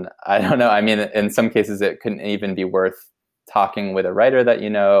 then I don't know. I mean, in some cases, it couldn't even be worth talking with a writer that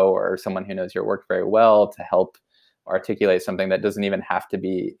or someone who knows your work very well to help articulate something that doesn't even have to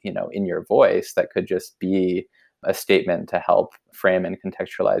be, in your voice. That could just be a statement to help frame and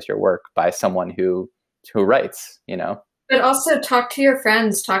contextualize your work by someone who writes, But also talk to your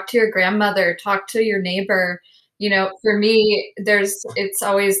friends, talk to your grandmother, talk to your neighbor. For me, it's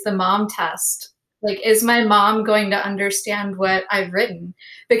always the mom test. Like, is my mom going to understand what I've written?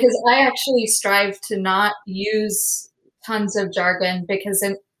 Because I actually strive to not use tons of jargon, because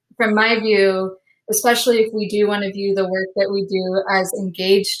from my view, especially if we do want to view the work that we do as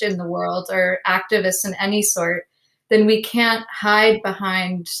engaged in the world or activists in any sort, then we can't hide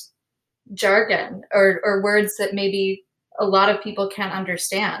behind jargon or words that maybe a lot of people can't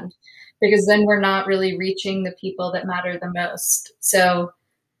understand, because then we're not really reaching the people that matter the most. So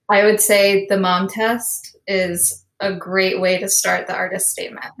I would say the mom test is a great way to start the artist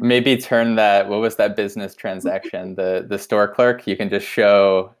statement. Maybe turn that, what was that business transaction? The store clerk, you can just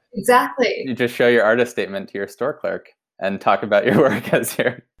show. Exactly. You just show your artist statement to your store clerk and talk about your work as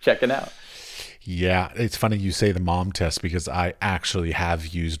you're checking out. Yeah, it's funny you say the mom test, because I actually have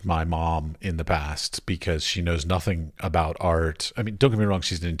used my mom in the past, because she knows nothing about art. I mean, don't get me wrong,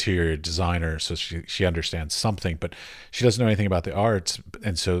 she's an interior designer, so she understands something, but she doesn't know anything about the arts.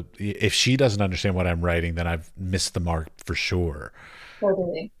 And so if she doesn't understand what I'm writing, then I've missed the mark for sure.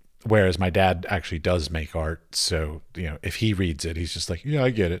 Totally. Whereas my dad actually does make art, so if he reads it, he's just like, yeah,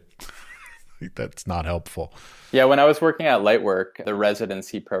 I get it. That's not helpful. Yeah, when I was working at Lightwork, the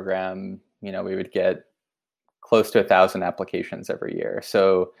residency program, we would get close to 1,000 applications every year.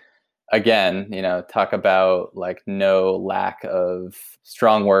 So again, talk about like no lack of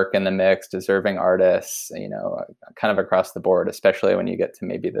strong work in the mix, deserving artists, kind of across the board, especially when you get to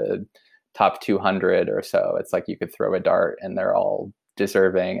maybe the top 200 or so. It's like you could throw a dart and they're all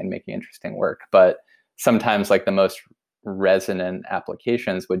deserving and making interesting work. But sometimes like the most resonant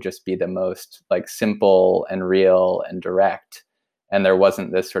applications would just be the most like simple and real and direct. And there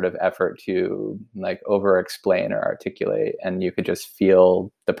wasn't this sort of effort to like over explain or articulate, and you could just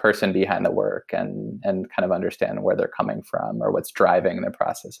feel the person behind the work and kind of understand where they're coming from or what's driving the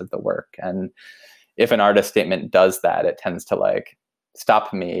process of the work. And if an artist statement does that, it tends to like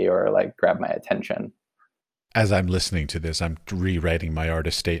stop me or like grab my attention. As I'm listening to this, I'm rewriting my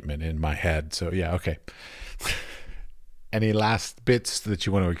artist statement in my head. So yeah, okay. Any last bits that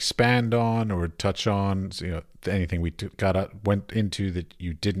you want to expand on or touch on? Anything we went into that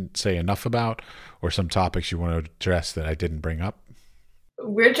you didn't say enough about, or some topics you want to address that I didn't bring up?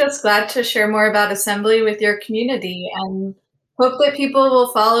 We're just glad to share more about Assembly with your community, and hope that people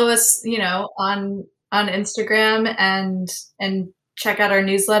will follow us, on Instagram and check out our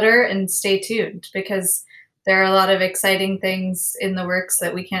newsletter and stay tuned, because there are a lot of exciting things in the works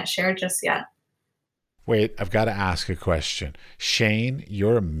that we can't share just yet. Wait, I've got to ask a question. Shane,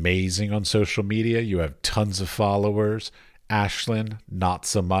 you're amazing on social media. You have tons of followers. Ashlyn, not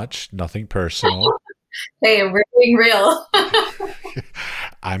so much. Nothing personal. Hey, we're being real.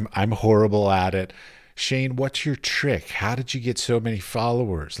 I'm horrible at it. Shane, what's your trick? How did you get so many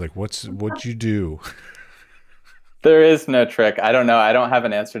followers? Like, what'd you do? There is no trick. I don't know. I don't have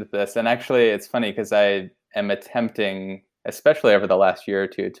an answer to this. And actually, it's funny because I am attempting, especially over the last year or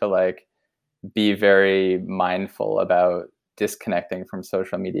two, to like be very mindful about disconnecting from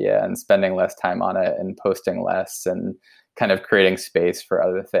social media and spending less time on it and posting less and kind of creating space for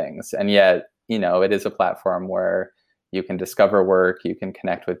other things. And yet, it is a platform where you can discover work, you can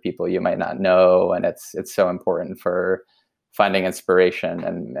connect with people you might not know. And it's so important for finding inspiration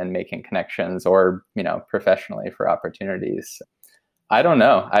and making connections, or, professionally for opportunities. I don't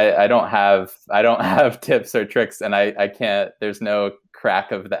know. I don't have tips or tricks, and I can't, there's no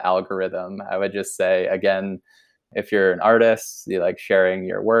crack of the algorithm. I would just say, again, if you're an artist, you like sharing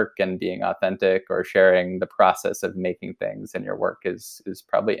your work and being authentic, or sharing the process of making things in your work is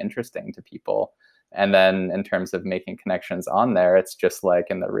probably interesting to people. And then in terms of making connections on there, it's just like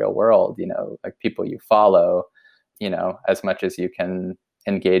in the real world, like people you follow, as much as you can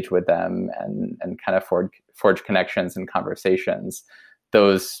engage with them and kind of forge connections and conversations,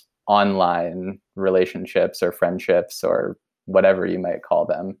 those online relationships or friendships or whatever you might call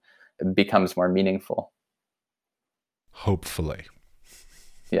them becomes more meaningful. Hopefully.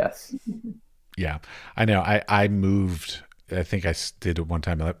 Yes. Yeah, I know. I moved, I think I did it one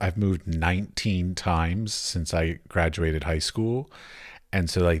time. I've moved 19 times since I graduated high school. And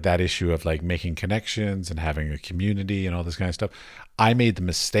so like that issue of like making connections and having a community and all this kind of stuff, I made the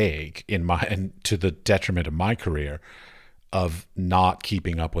mistake and to the detriment of my career, of not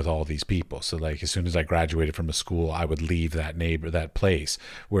keeping up with all these people. So like as soon as I graduated from a school, I would leave that place,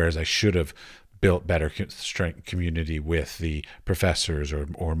 whereas I should have built better strength community with the professors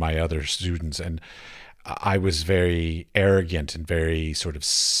or my other students. And I was very arrogant and very sort of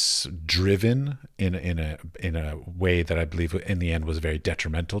driven in a way that I believe in the end was very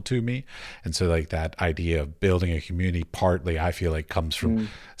detrimental to me. And so like that idea of building a community, partly I feel like comes from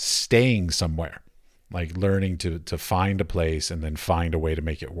staying somewhere, like learning to find a place and then find a way to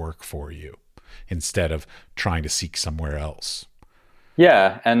make it work for you, instead of trying to seek somewhere else.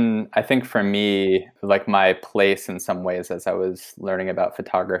 Yeah, and I think for me, like my place in some ways as I was learning about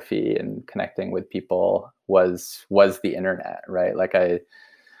photography and connecting with people was the internet, right? Like I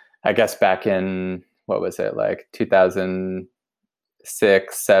guess back in what was it, like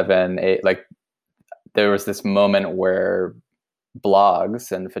 2006, 7, 8, like there was this moment where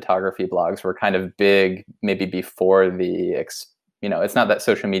blogs and photography blogs were kind of big, maybe before it's not that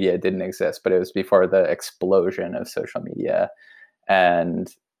social media didn't exist, but it was before the explosion of social media.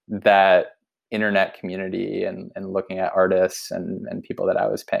 And that internet community and looking at artists and people that I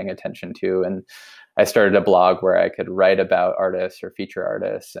was paying attention to. And I started a blog where I could write about artists or feature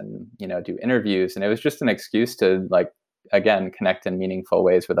artists and, do interviews. And it was just an excuse to, like, again, connect in meaningful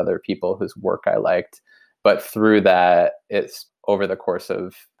ways with other people whose work I liked. But through that, it's over the course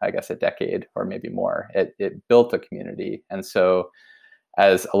of, I guess, a decade or maybe more, it built a community. And so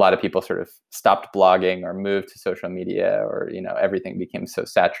as a lot of people sort of stopped blogging or moved to social media, or everything became so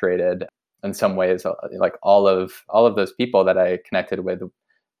saturated, in some ways, like all of those people that I connected with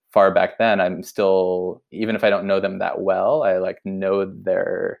far back then, I'm still, even if I don't know them that well, I like know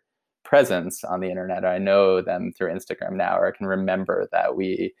their presence on the internet, or I know them through Instagram now, or I can remember that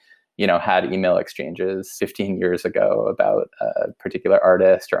we had email exchanges 15 years ago about a particular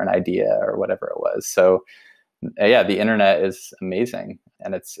artist or an idea or whatever it was. So yeah, the internet is amazing,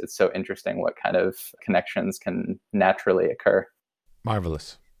 and it's so interesting what kind of connections can naturally occur.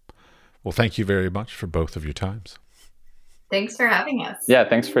 Marvelous. Well, thank you very much for both of your times. Thanks for having us. Yeah,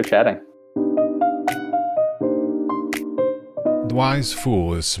 thanks for chatting. The Wise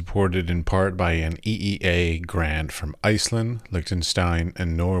Fool is supported in part by an EEA grant from Iceland, Liechtenstein,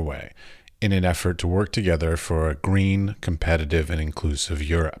 and Norway in an effort to work together for a green, competitive, and inclusive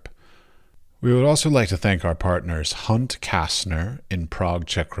Europe. We would also like to thank our partners Hunt Kastner in Prague,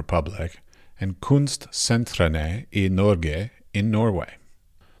 Czech Republic, and Kunstsentrene i Norge in Norway.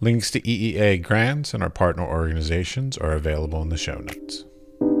 Links to EEA grants and our partner organizations are available in the show notes.